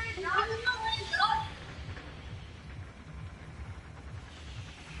want to land dog?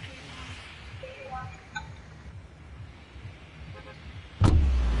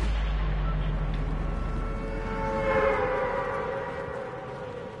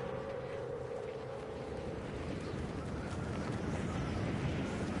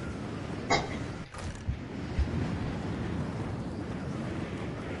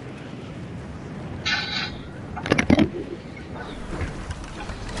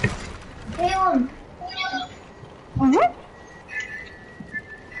 Caleb. Mm-hmm.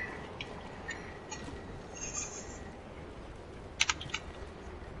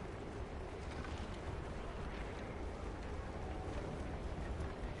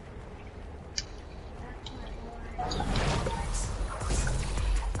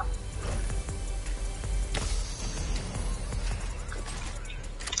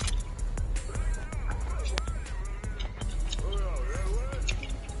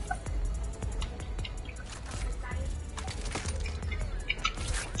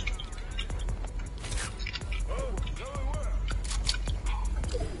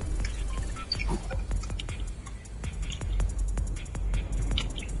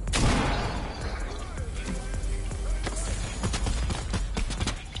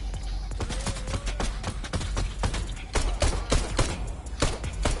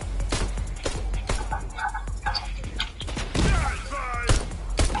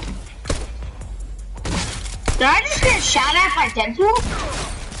 Did I just get shot at by Deadpool?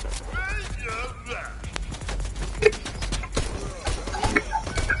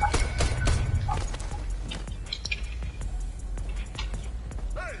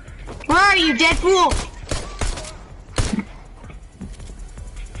 Where are you, Deadpool?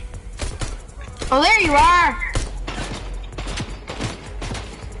 Oh, there you are.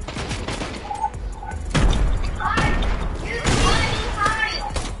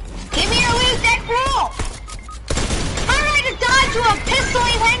 Give me your loot, Deadpool. I'm ready to die to a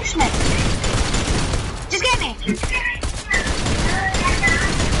pistol-y henchman. Just get me.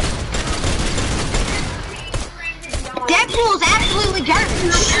 Deadpool's absolutely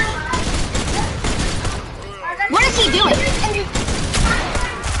garbage. What is he doing?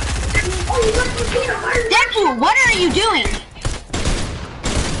 Deadpool, what are you doing?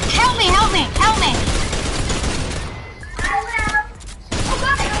 Help me, help me, help me.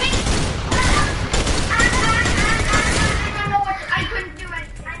 I couldn't do it.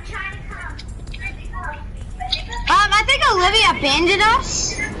 I'm trying to come. I think Olivia abandoned us.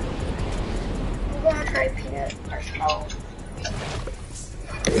 I'm gonna try peanut marshmallow.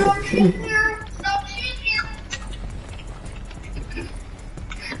 Don't shoot here. Don't shoot here.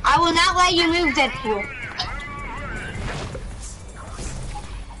 I will not let you move, Deadpool.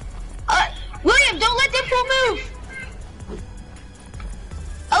 William, don't let Deadpool move.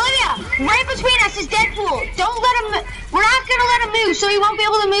 Olivia, right between us is Deadpool. Don't let him. We're not gonna let him move, so he won't be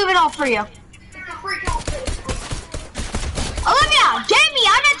able to move it all for you. It's a freak out thing. Olivia, get me!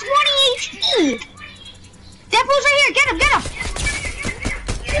 I'm at 20 HP! Deadpool's right here, get him, get him!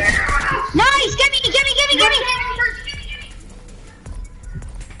 Nice! Get me, get me, get me, get me!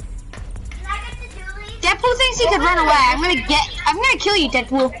 Can I get the dualies? Deadpool thinks he could run away. I'm gonna kill you,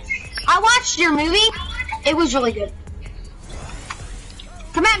 Deadpool. I watched your movie. It was really good.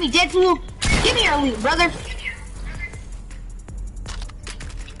 Come at me, Deadpool. Give me your loot, brother.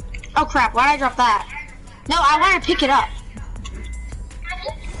 Oh crap, why'd I drop that? No, I wanna pick it up.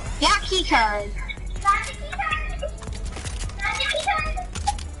 Yeah, key card.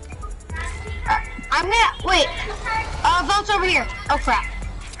 I'm gonna wait. Vault's over here. Oh crap.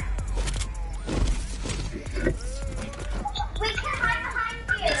 We can hide behind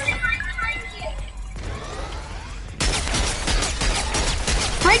you.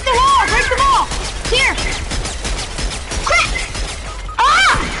 Break the wall! Break the wall! Here! Crap!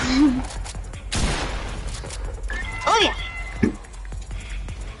 Ah! Oh yeah.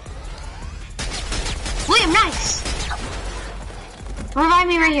 William, nice! Revive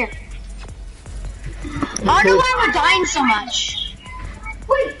me right here. I don't know why we're dying so much.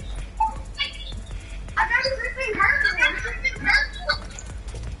 Wait. I've got this thing hurt.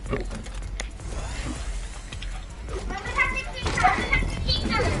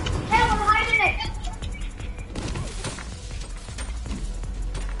 Hey, I'm hiding it.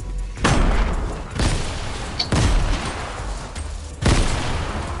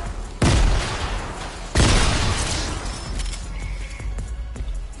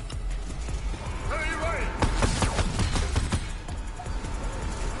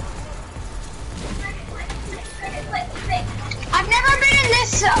 I've never been in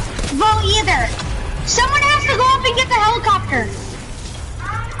this vault either. Someone has to go up and get the helicopter.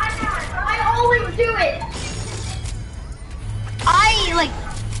 I always do it.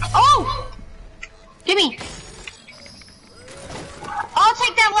 Oh! Give me. I'll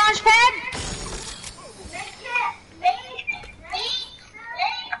take that launch pad.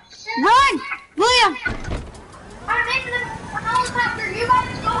 Run! William! I'm in the helicopter. You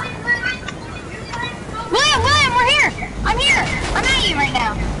guys go in first. William, we're here! I'm here! I'm at you right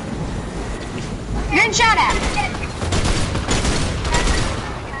now. You're getting shot at.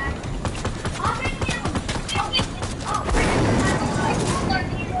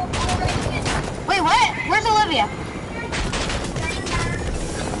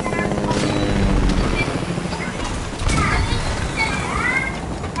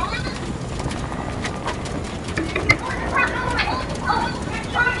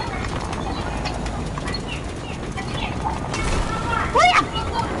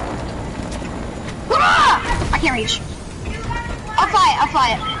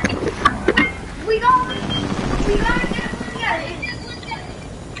 fly it. We gotta get Olivia.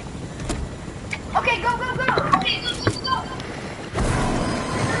 Okay, go, go, go. Okay, go.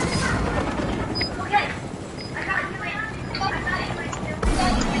 Okay, I got you in.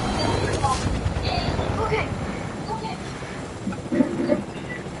 Okay.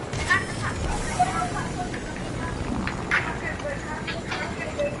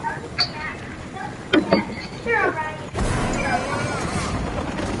 You're alright.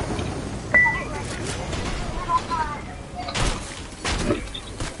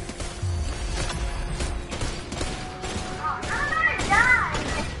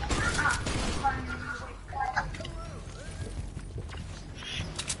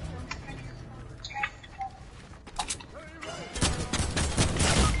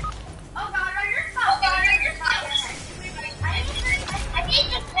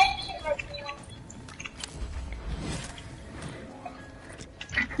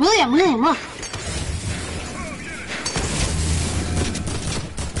 William, look.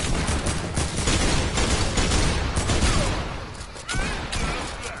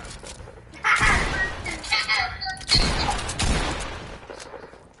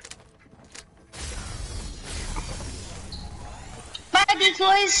 Bye,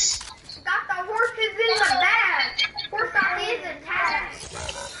 decoys. Got the horses in the bag. Horse on is attached.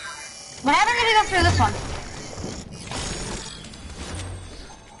 What happened if we go through this one?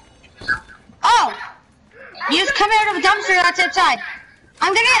 Oh! You just come out of a dumpster that's outside.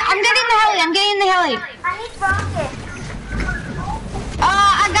 I'm getting the heli. I need rockets.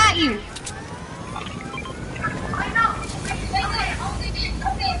 I got you. I know.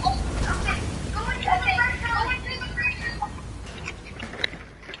 Okay. Go into the first hole.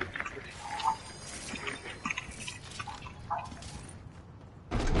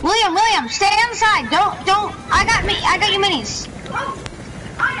 William, stay inside. Don't. I got you minis. Oh,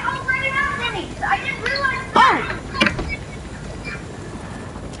 I already have minis. I didn't realize. Oh!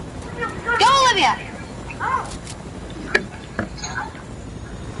 Go, Olivia. Oh.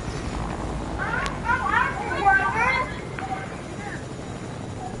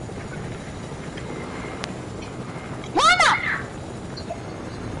 Mama!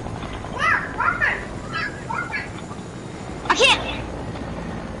 I can't.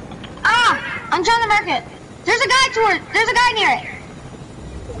 I'm trying to mark it. There's a guy near it.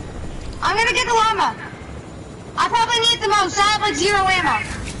 I'm gonna get the llama. I probably need the most. I have like 0 ammo.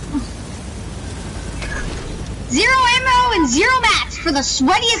 0 ammo and 0 mats for the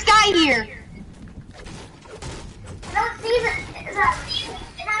sweatiest guy here. No, how's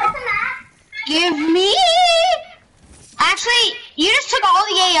the map? Give me. Actually, you just took all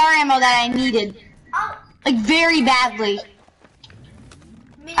the AR ammo that I needed. Oh, Like very badly.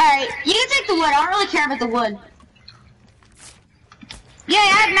 Alright, you can take the wood. I don't really care about the wood. Yeah, I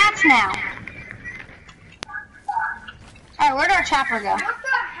have mats now. Alright, where'd our chopper go? What the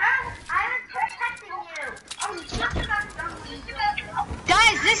hell? I was protecting you. I was just about to dump you.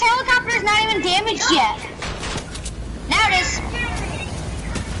 Guys, this helicopter is not even damaged yet. Now it is.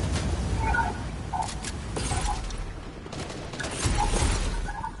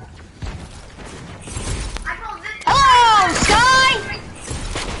 Hello, Sky!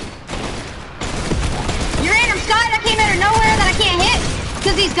 You're random Sky that came out of nowhere that I can't hit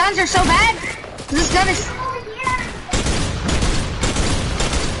because these guns are so bad. This gun is...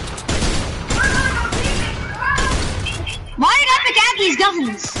 Why did Epic add these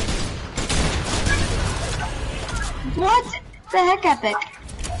guns? What the heck, Epic?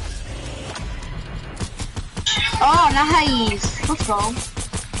 Oh, nice. Let's go.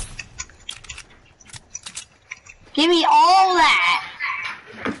 Give me all that.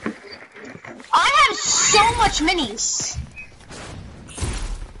 I have so much minis.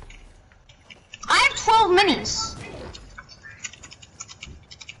 I have 12 minis.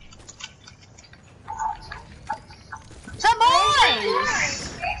 So boys!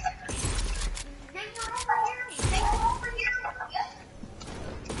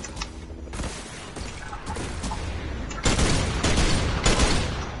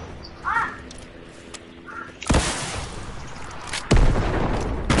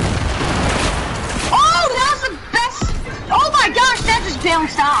 Oh, that was the best! Oh my gosh, that just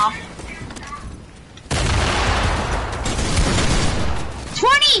bounced off.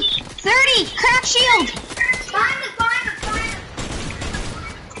 20, 30, crack shield.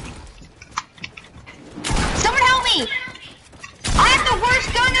 Someone help me! I have the worst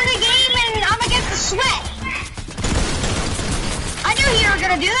gun in the game and I'm against the sweat. I knew you were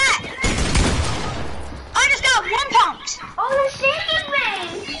gonna do that. I just got one pumped. Oh, they're shaking me.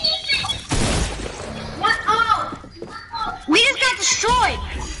 What? Oh! We just got destroyed. destroyed.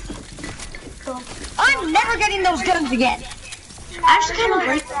 I'm never getting those guns again. Actually, kind of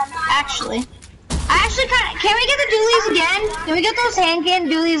break them. Actually, kind of. Can we get the dualies again? Can we get those hand cannon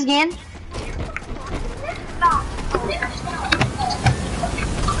dualies again?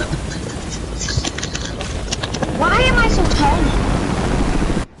 Why am I so tiny?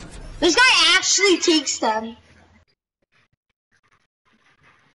 This guy actually takes them.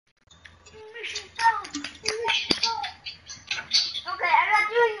 Okay, I'm not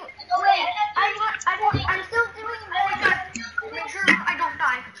doing. Wait, I'm still doing more. Make sure I don't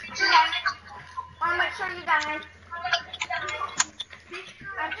die. I want to make sure you die.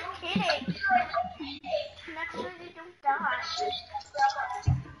 I'm just kidding. Make sure you don't die.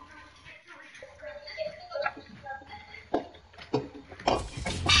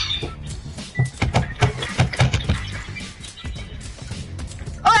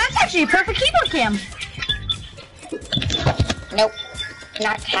 Oh, that's actually a perfect keyboard cam. Nope,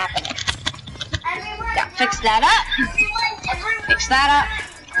 not happening. Gotta fix that up. Fix that up.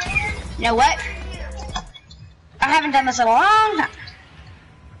 You know what? I haven't done this in a long time.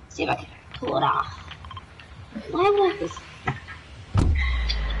 See if I can pull it off. Why was this?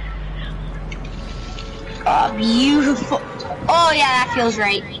 Oh, beautiful. Oh yeah, that feels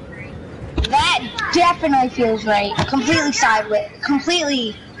right. That definitely feels right. Completely sideways.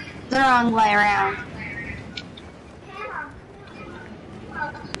 Completely the wrong way around.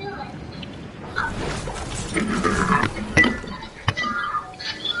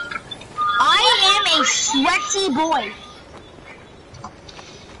 I am a sweaty boy.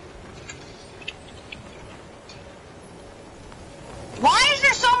 Why is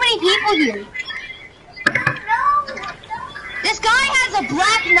there so many people here? This guy has a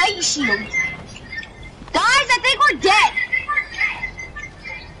black knight shield. Guys, I think we're dead.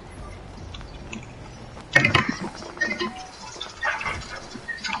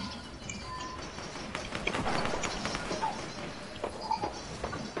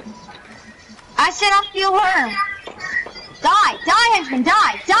 I set off the alarm. Die, henchman,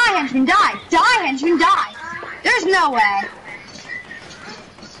 die, henchman, die, henchman, die. There's no way.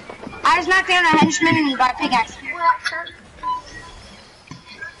 I just knocked down a henchman and got a pickaxe.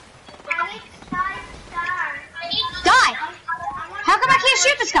 Die! How come I can't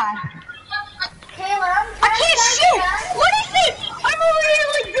shoot this guy? I can't shoot! What is this? I'm over here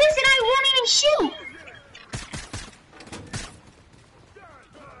like this and I won't even shoot!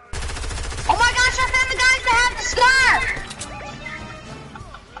 Oh my gosh, I found the guys that have the scar!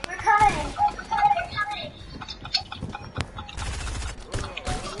 We're coming.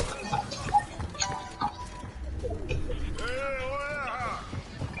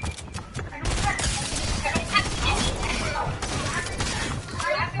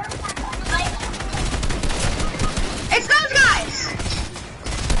 It's those guys!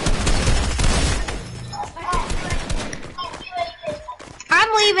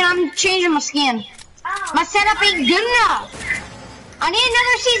 I'm leaving, I'm changing my skin. My setup ain't good enough. I need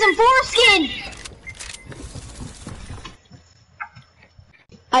another season 4 skin.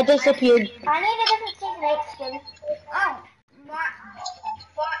 I disappeared. I need a different season 8 skin. Oh, what?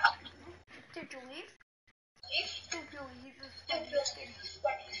 Did you leave? Did you leave the skin?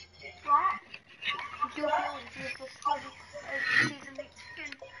 What? Did you leave the season 8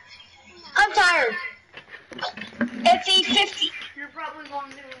 skin? I'm tired. It's 8:50. You're probably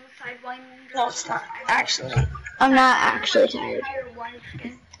going to the sideline. No, it's not. Actually, I'm not actually tired. Your one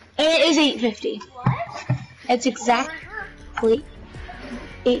skin. It is 8:50. What? It's exactly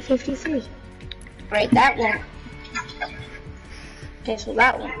 8:53. Right, that won't. Okay, so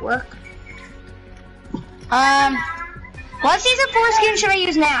that won't work. What season 4 skin should I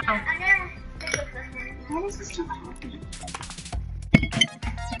use now? Why does this keep happening?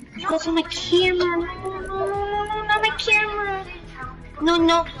 That's on my camera. No, not my camera.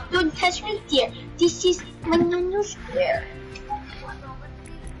 No, don't touch me there. This is my no square.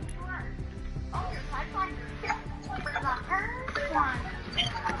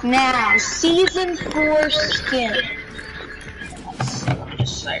 Now, season 4 skin.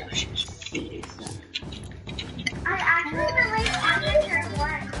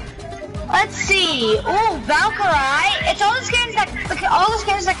 Let's see. Oh, Valkyrie. It's all the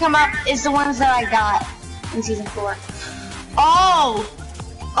skins that come up is the ones that I got in season 4. Oh,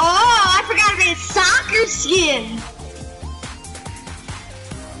 I forgot about soccer skin.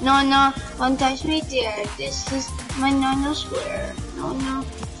 No, don't touch me there. This is my no square. No,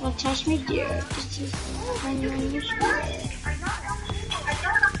 don't touch me there. This is my no square.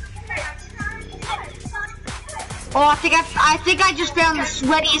 Oh, I think I just found the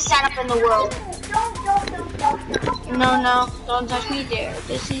sweatiest setup in the world. No, don't touch me there.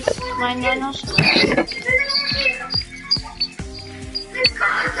 This is my nano store. We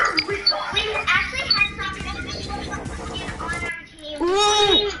actually had something on our team.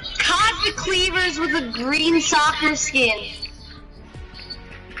 Ooh, Cosmic Cleavers with a green soccer skin.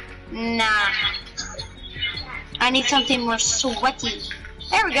 Nah. I need something more sweaty.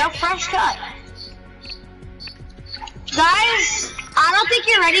 There we go, fresh cut. Guys, I don't think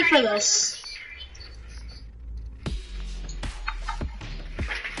you're ready for this.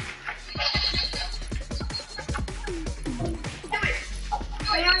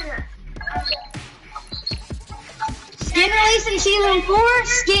 Skin released in season 4,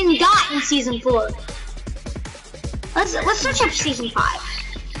 skin got in season 4. Let's search up season 5.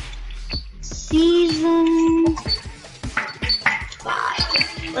 Season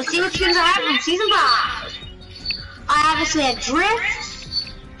 5. Let's see what skins I have in season 5. I obviously have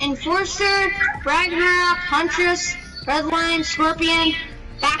Drift, Enforcer, Ragnarok, Huntress, Redline, Scorpion,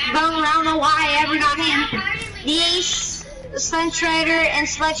 Backbone, I don't know why I ever got him, the Ace, the Sledge Rider, and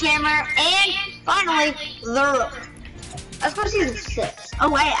Sledgehammer, and finally, the Rook. Let's go to season 6. Oh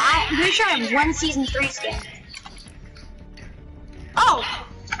wait, I'm pretty sure I have one season 3 skin. Oh,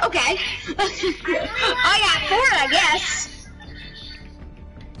 okay. I got 4, I guess.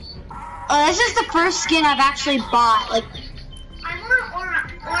 Oh, this is the first skin I've actually bought. Like,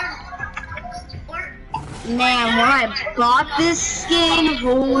 man, when I bought this skin,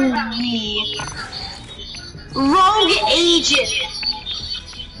 holy. Rogue Agent.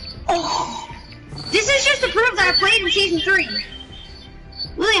 Oh, this is just to prove that I played in season 3.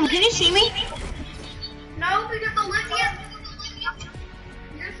 William, can you see me? No, because Olivia.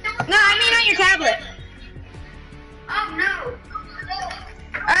 No, I mean on your tablet. Oh no.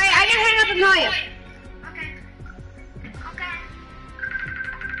 Alright, I can hang up and call you. Okay.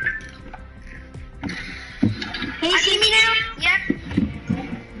 Can you see me now? Yep.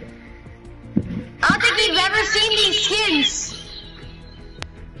 I don't think you've ever seen these skins.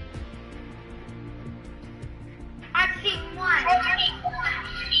 I've seen one.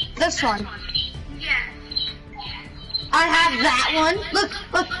 This one. Yeah. I have that one. Look.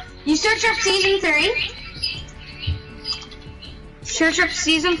 You search up season 3. Search up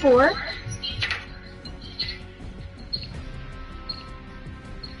season 4.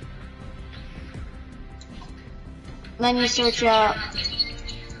 Then you search up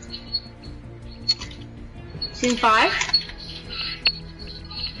season 5.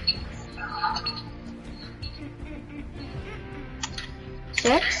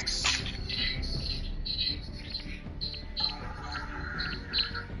 Six.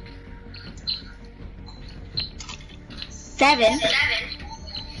 7.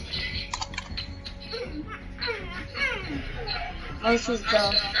 This is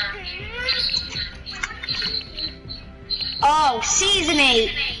the... Oh, season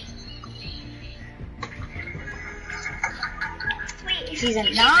 8. Season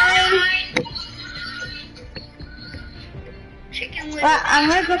 9. Well, I'm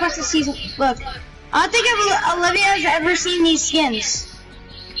gonna go back to season. Look, I don't think Olivia's ever seen these skins.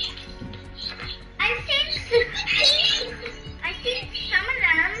 I've seen some of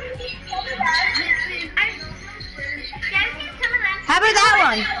them. I've seen some of them. How about that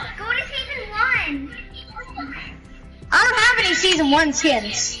one? Go to season 1. I don't have any season 1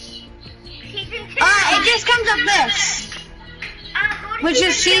 skins. Season 2. It just comes up this, Go to which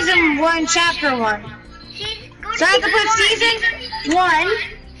is season 1, chapter 1. Go So I have to put season 1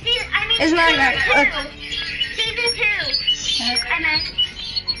 is where I got. Season 2. I meant.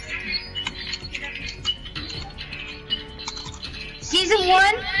 Season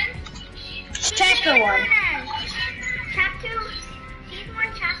 1, chapter 1.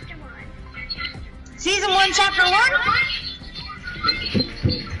 Season 1, chapter 1.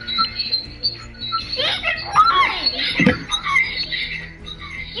 Season 1.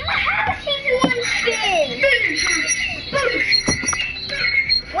 You have a season 1 skin.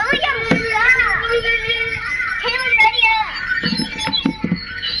 William, stop. Taylor, ready up.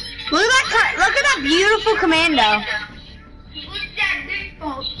 Look at that beautiful commando.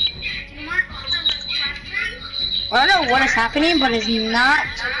 I don't know what is happening, but it's not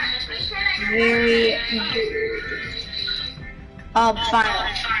very final.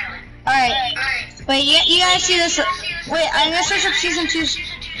 Alright. Wait, you guys see this? Wait, I'm gonna search up season 2.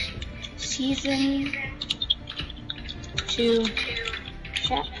 Season 2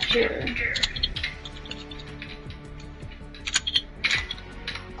 chapter.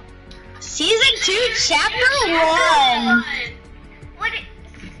 Season 2 chapter 1.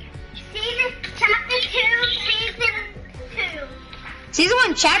 Season Season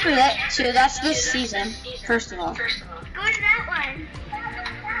 1, chapter 2, that's this season, first of all. Go to that one.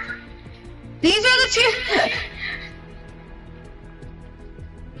 These are the two.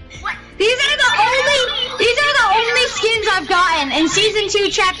 What? These are the only skins I've gotten in season 2,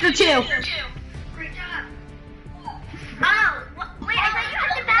 chapter 2. Great job. Oh, wait, I thought you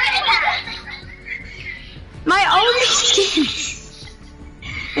had the backpack. My only skins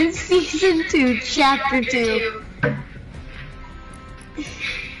in season 2, chapter 2.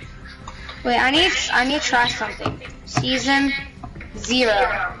 Wait, I need to try something. Season 0.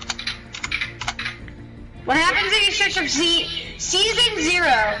 What happens if you search up season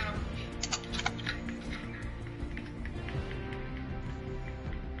 0?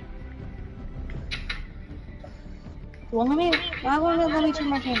 Well, why won't it let me turn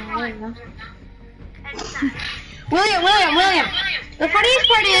my camera? I don't know. William. The funniest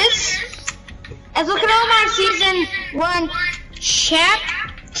part is look at all my season 1 chapter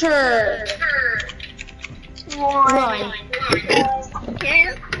 1.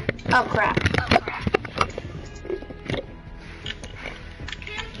 Oh crap.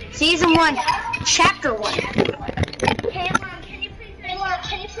 Season 1, chapter 1. Caleb, can you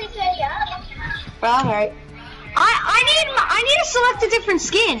please ready up? Well, alright. I need to select a different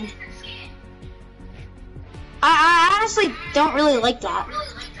skin. I honestly don't really like that.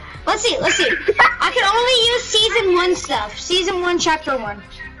 Let's see. I can only use season 1 stuff. Season 1, chapter 1.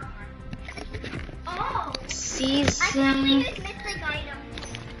 Oh. Season use mythic items.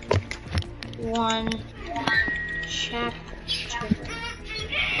 1, chapter 2.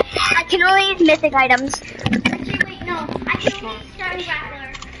 I can only use mythic items. Actually, wait, no. I can only use Star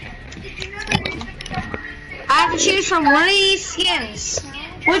Rattler. Did you know that we I have to choose from one of these skins.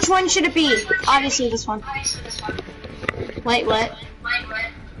 Which one should it be? Obviously this one. Wait, what?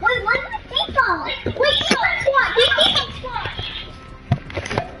 Wait, what's the default? Wait, default squad. Default squad.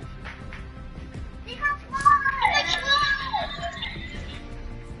 Default squad.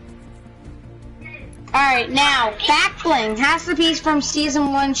 Alright, now, back bling has the piece from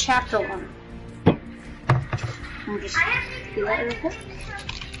season 1, chapter 1. I'll just do that real quick.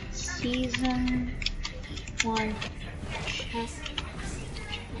 Season 1,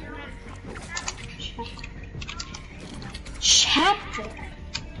 chapter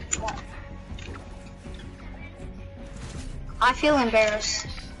 1. I feel embarrassed.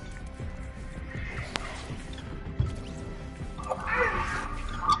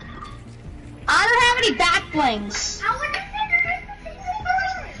 I don't have any back blings. How would I say the rest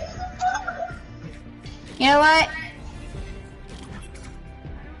of You know what?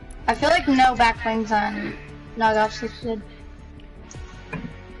 I feel like no back blings on Knockouts looks good.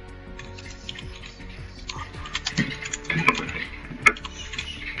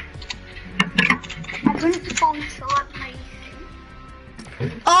 I wouldn't phone select my.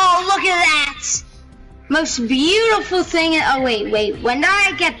 Oh, look at that! Most beautiful thing. Oh, wait. When did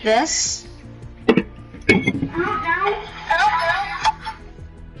I get this?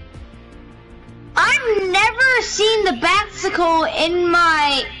 I've never seen the Batsicle in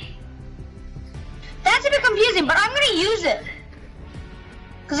my... That's a bit confusing, but I'm gonna use it.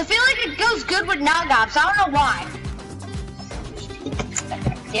 Because I feel like it goes good with Knockouts. I don't know why.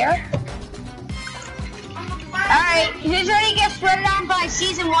 There. Alright, who's ready to get spread on by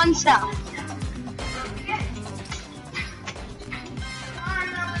season 1 stuff?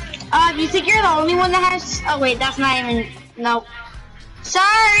 You think you're the only one that has... Oh, wait, that's not even... Nope.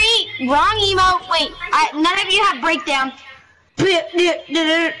 Sorry! Wrong emote. Wait, none of you have breakdown. This will...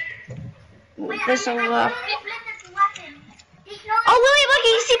 Oh, Willie, look,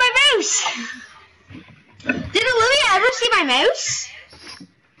 you see my mouse! Did Olivia ever see my mouse?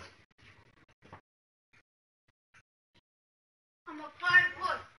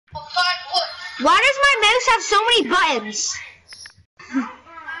 Why does my mouse have so many buttons?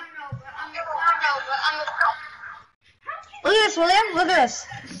 Look at this, William. Look at this.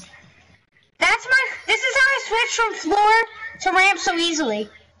 This is how I switch from floor to ramp so easily.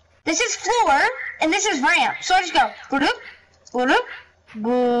 This is floor, and this is ramp. So I just go, go-doop, go-doop,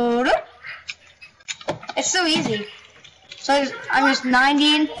 go-doop. It's so easy. So I'm just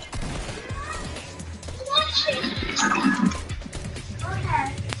 90.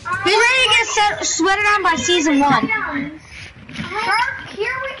 Be ready to get sweated on by season 1.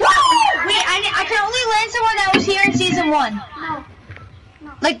 Here we go. Wait, I can only land someone that was here in season 1. No.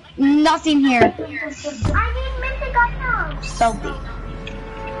 Like, nothing here. I need mythic items. Salty.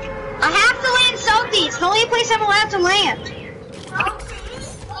 I have to land Salty. It's the only place I'm allowed to land.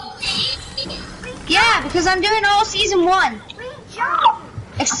 Yeah, because I'm doing all season 1. We jump.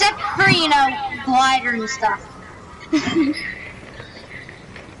 Except for, glider and stuff.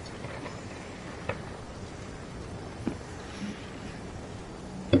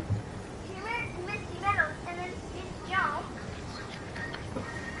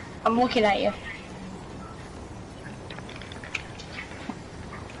 I'm looking at you.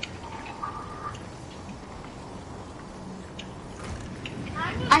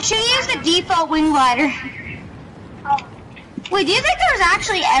 I should use the default wing glider. Oh, Wait, do you think there was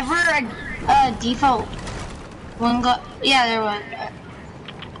actually ever a default wing glider? Yeah, there was.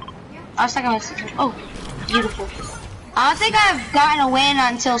 I was talking about. Oh, beautiful. I don't think I've gotten a win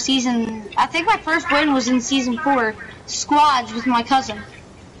until season. I think my first win was in season 4, squads with my cousin.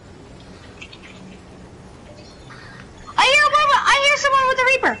 I hear someone with a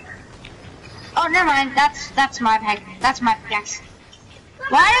Reaper. Oh, never mind. That's my pack. That's my pickaxe.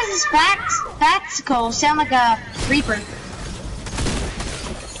 Why does this spectacle sound like a Reaper?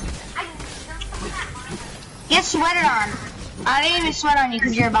 Get sweated on. I didn't even sweat on you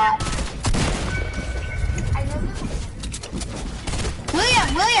because you're a bot.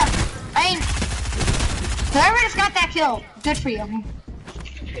 William! Whoever just got that kill, good for you.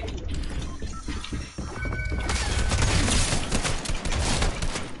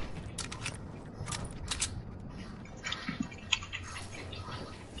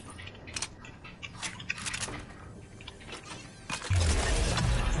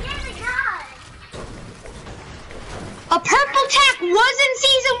 A purple tack was in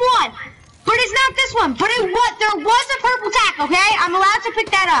season 1, but it's not this one. But there was a purple tack, okay? I'm allowed to pick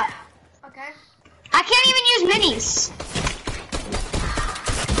that up. okay. I can't even use minis.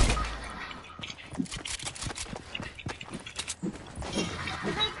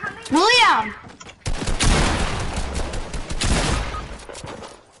 William!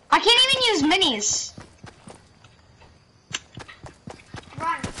 I can't even use minis.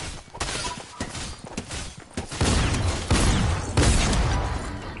 Run.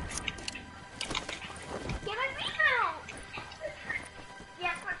 Give a refill.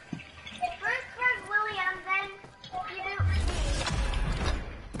 Yeah, first run William, then you do me.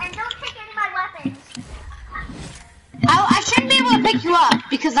 And don't take any of my weapons. I shouldn't be able to pick you up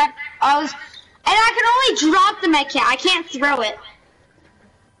because I was, and I can only drop the med kit. I can't throw it.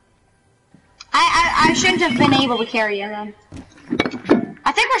 I shouldn't have been able to carry it then.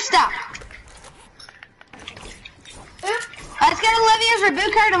 I think we're stuck. Let's get Olivia's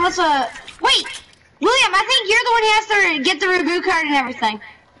reboot card and let's wait, William. I think you're the one who has to get the reboot card and everything.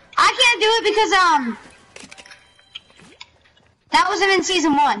 I can't do it because that wasn't in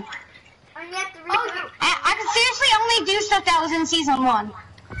season 1. And you have to reboot. I can seriously only do stuff that was in season 1.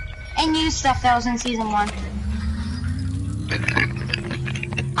 And use stuff that was in season 1.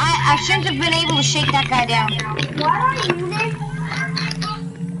 I shouldn't have been able to shake that guy down. What are units?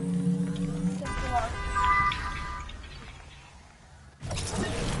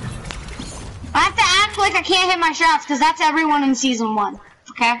 I have to act like I can't hit my shots because that's everyone in season 1.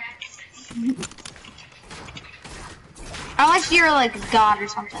 Okay? Unless you're like a god or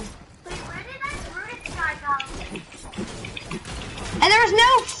something. Wait, where did that Brutus guy go? And there's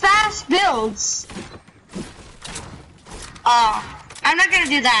no fast builds. I'm not gonna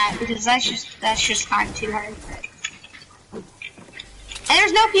do that because that's just kind of too hard. And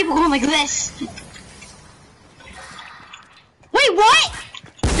there's no people going like this. Wait, what?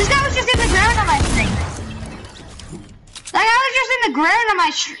 This guy was just in the ground on my screen. That guy was just in the ground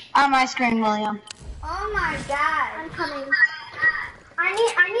on my screen, William. Oh my god. I'm coming. I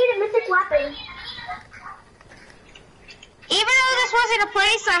need a mythic weapon. Even though this wasn't a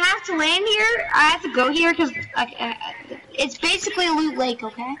place I have to land here, I have to go here because it's basically a loot lake,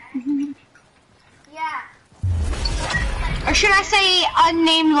 okay? Yeah. Or should I say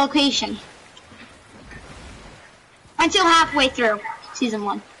unnamed location? Until halfway through season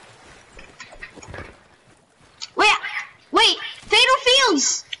 1. Wait, Fatal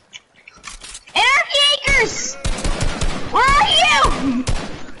Fields! Anarchy Acres! Where are you?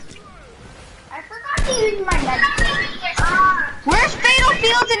 I forgot to use my medicine. Where's Fatal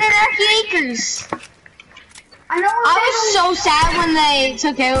Fields and Anarchy Acres? I know I was so sad when they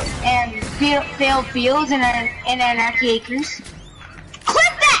took out and Fatal Fields and Anarchy Acres.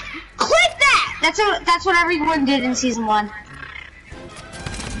 Clip that! Clip that! That's what everyone did in season 1.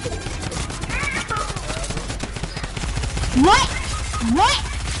 What?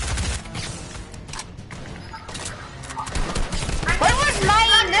 When was my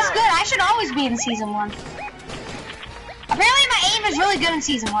aim this good? I should always be in season 1. Apparently my aim is really good in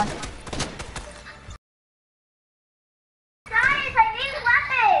season 1. Guys, I need a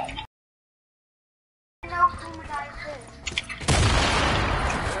weapon! No, oh my god,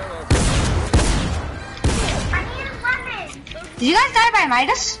 I need a weapon! Did you guys die by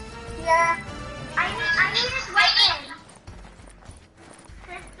Midas? Yeah. I need this weapon.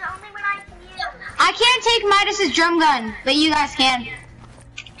 It's the only one I can use. I can't take Midas's drum gun, but you guys can.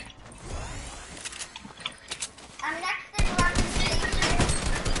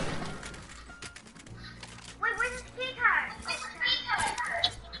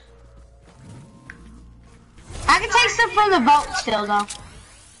 can take stuff from the boat still, though.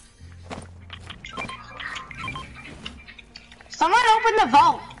 Someone open the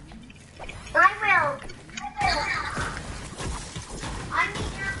vault. I will. I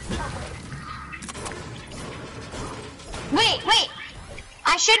need your help. Wait.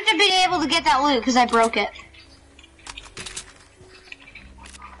 I shouldn't have been able to get that loot because I broke it.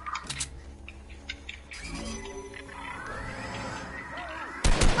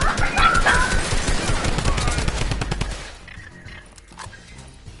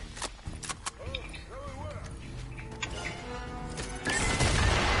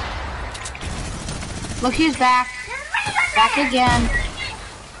 Look, he's back. Back again.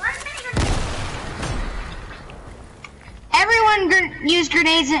 Everyone used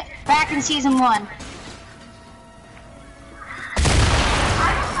grenades back in season 1. I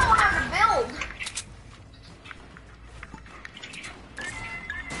don't know how to build.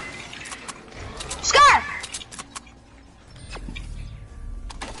 Scar!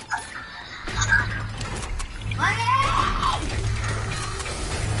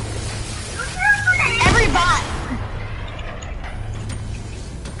 Every bot.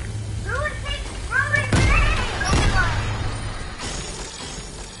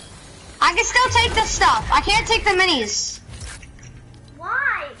 I can still take the stuff. I can't take the minis.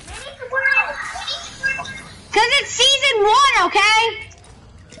 Why? Cause it's season 1, okay?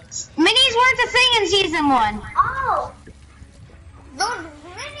 Minis weren't a thing in season 1. Oh, Those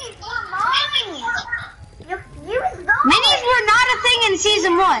minis were mine. you use those. Minis were not a thing in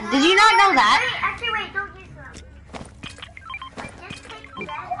season 1. Did you not know that? Wait, don't use them. Like, just take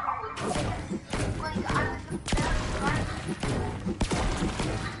that.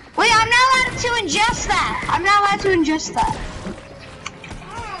 Wait, I'm not allowed to ingest that. I'm not allowed to ingest that.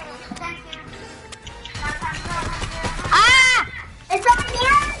 Ah! It's on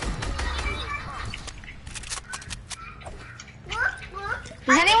here. Look.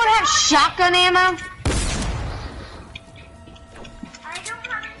 Does anyone have shotgun ammo? I don't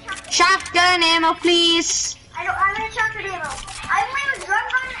have any chocolate. Shotgun ammo, please. I don't have any chocolate ammo. I only have a drum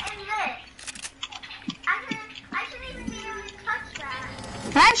gun and this. I shouldn't even be able to touch that.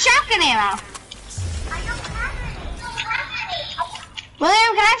 I have shotgun ammo. I don't have any.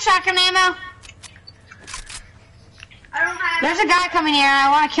 William, can I have shotgun ammo? I don't have. There's a guy coming here and I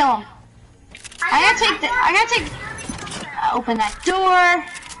want to kill him. I gotta take, open that door.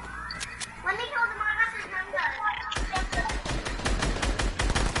 Let me kill the monster drum gun.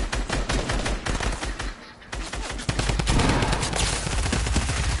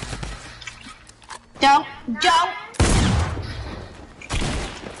 Don't.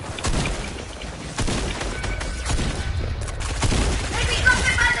 Maybe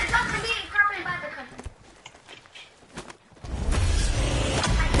something by the company. Something by the company.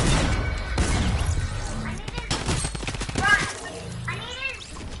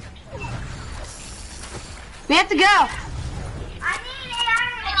 We have to go.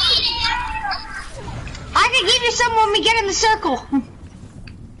 I can give you some when we get in the circle.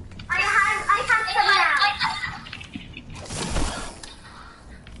 I have some now.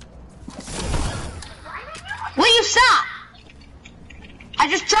 Will you stop? I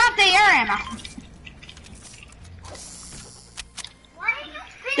just dropped the air ammo. Why are you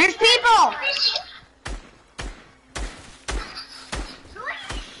There's people. Who are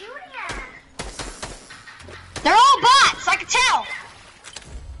you shooting at? They're all bots. I can tell.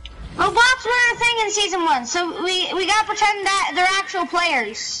 Well, bots were a thing in season 1, so we gotta pretend that they're actual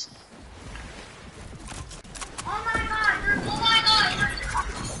players. Oh my god.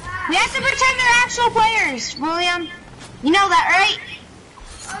 We have to pretend they're actual players, William. You know that, right?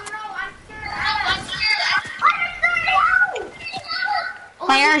 Oh no, I'm scared.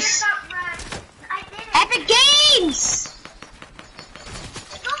 Players. I did it. Epic Games!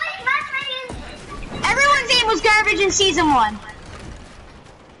 Somebody smashed my hand. Everyone's aim was garbage in season 1.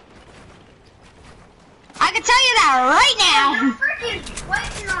 I can tell you that right now. You're freaking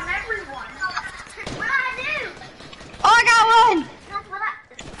waiting on everyone. What I do? Oh, I got one. That's what I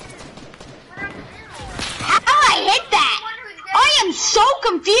do. How I hit that? I am so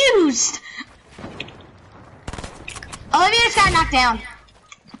confused. Olivia just got knocked down.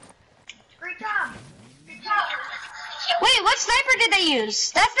 Great job. Wait, what sniper did they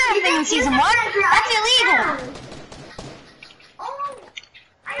use? That's not a thing in season 1. That's illegal. Oh,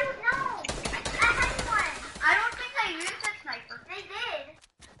 I don't know. I had one. I don't think I used a sniper. They did.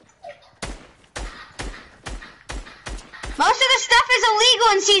 Most of the stuff is illegal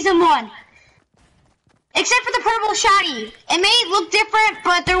in season 1. Except for the purple shotty. It may look different,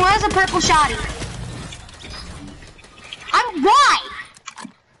 but there was a purple shotty. Why?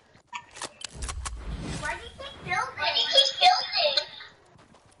 Why do you keep killing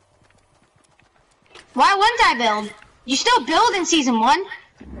Why wouldn't I build? You still build in season 1.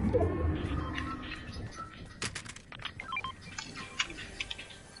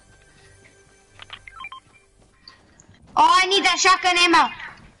 Oh, I need that shotgun ammo.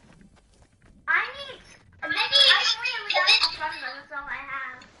 I don't really like the shotgun, that's all I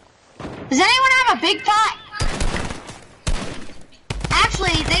have. Does anyone have a big pot?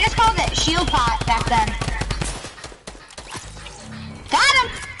 Actually, they just called it shield pot back then. Got him!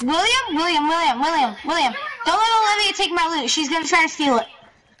 William. Don't let Olivia take my loot. She's gonna try to steal it.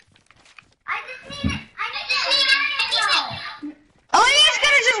 I just need it. Olivia's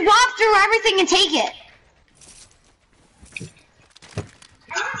gonna just walk through everything and take it.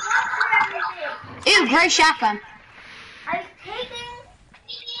 Ew, great shotgun. I was taking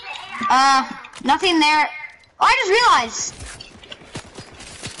Nothing there. Oh, I just realized.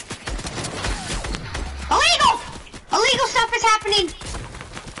 Illegal stuff is happening.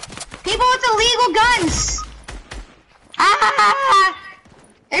 People with illegal guns. Ah!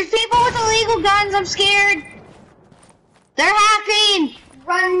 There's people with illegal guns. I'm scared. They're hacking.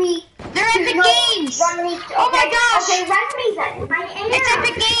 Run me. They're Epic Games. Run me. Oh my gosh. Okay, run me then. I am. It's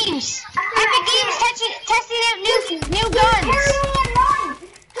Epic Games. Epic Games testing out new Carry guns. me and run.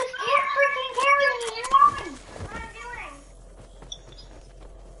 Just can't freaking carry me and run. What am I doing?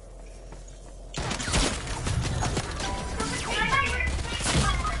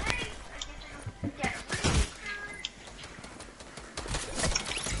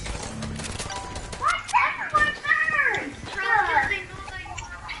 What's that for my birds?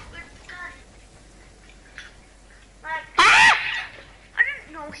 Ah! I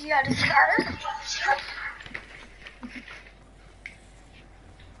didn't know he had a scar.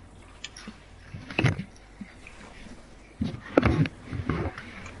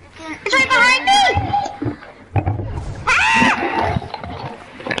 It's right behind me! Ah!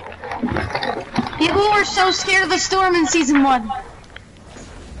 People were so scared of the storm in season 1.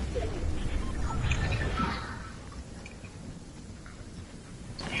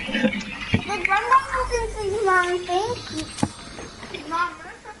 The drum was in season 1, I think. Mom,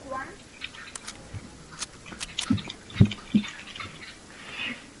 where's the one?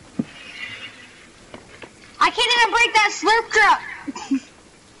 I can't even break that slurp truck.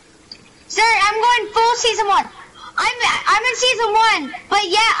 Sir, I'm going full season 1. I'm in season 1, but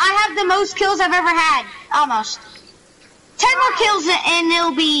yeah, I have the most kills I've ever had. Almost. 10 more kills and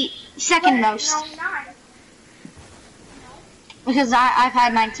it'll be second most. No, 9. Because I've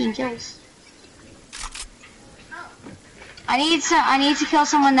had 19 kills. I need to kill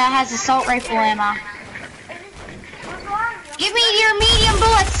someone that has assault rifle ammo. Give me your medium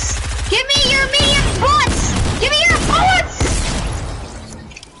bullets! Give me your medium bullets! Give me your bullets!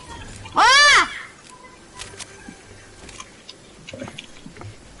 Ah!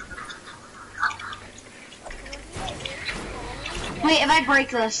 Wait, if I break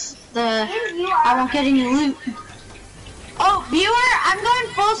this, I won't get any loot. Oh, viewer, I'm going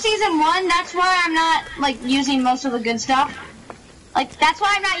full season 1. That's why I'm not like using most of the good stuff. Like that's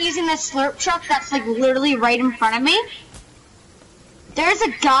why I'm not using this slurp truck that's like literally right in front of me. There's a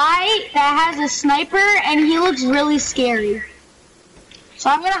guy that has a sniper and he looks really scary. So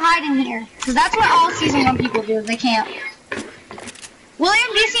I'm gonna hide in here. Cause that's what all season 1 people do, they camp. William,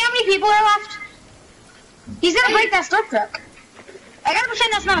 do you see how many people are left? He's gonna break that slurp truck. I gotta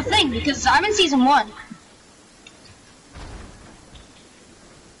pretend that's not a thing because I'm in season 1.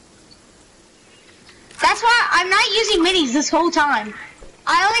 That's why I'm not using minis this whole time.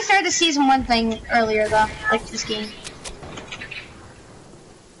 I only started the season 1 thing earlier though, like this game.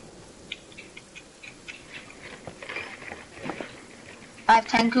 I have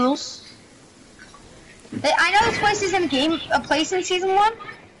 10 cools. I know this place isn't a place in season 1,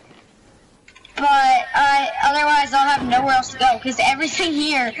 but otherwise I'll have nowhere else to go because everything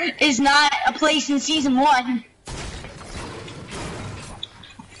here is not a place in season 1.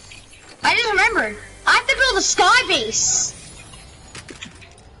 I just remembered. I have to build a sky base.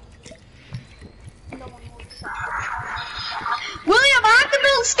 William, I have to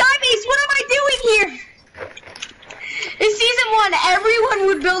build a sky base. What am I doing here? In season 1, everyone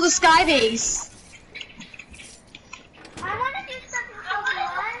would build a sky base. I want to do something in season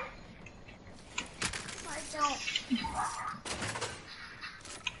 1. I don't.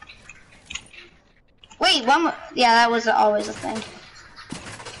 Wait, one more. Yeah, that was always a thing.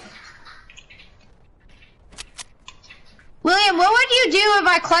 William, what would you do if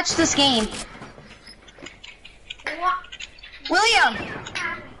I clutched this game? What? William,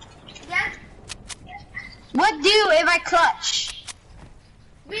 Yes? what do if I clutch?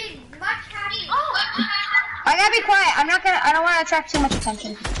 Be much happy. Oh! I gotta be quiet. I don't want to attract too much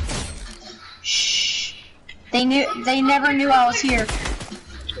attention. Shh. They never knew I was here.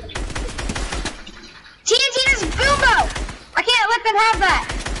 TNT is Boombo! I can't let them have that.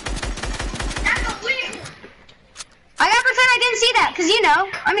 That's a win. I gotta pretend I didn't see that, cause you know,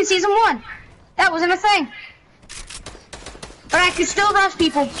 I'm in season 1. That wasn't a thing. But I could still rush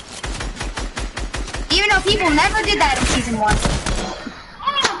people. Even though people never did that in season 1.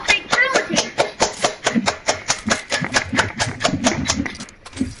 Oh, fatality.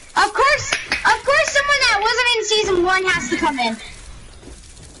 Of course someone that wasn't in season 1 has to come in.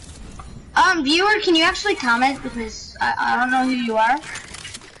 Viewer, can you actually comment, because I don't know who you are. And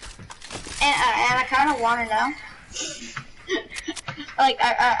I kinda wanna know. Like,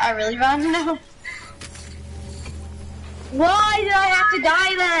 I really want to know. Why did I have to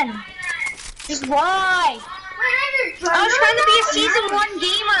die then? Just why? I was trying to be a season 1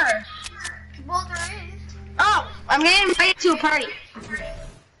 gamer. Well, there is. Oh, I'm getting invited to a party. This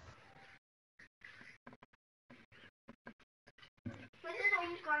has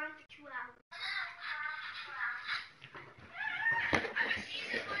only gone on for 2 hours.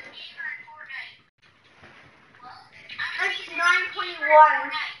 It's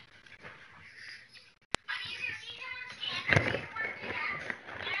 9:21.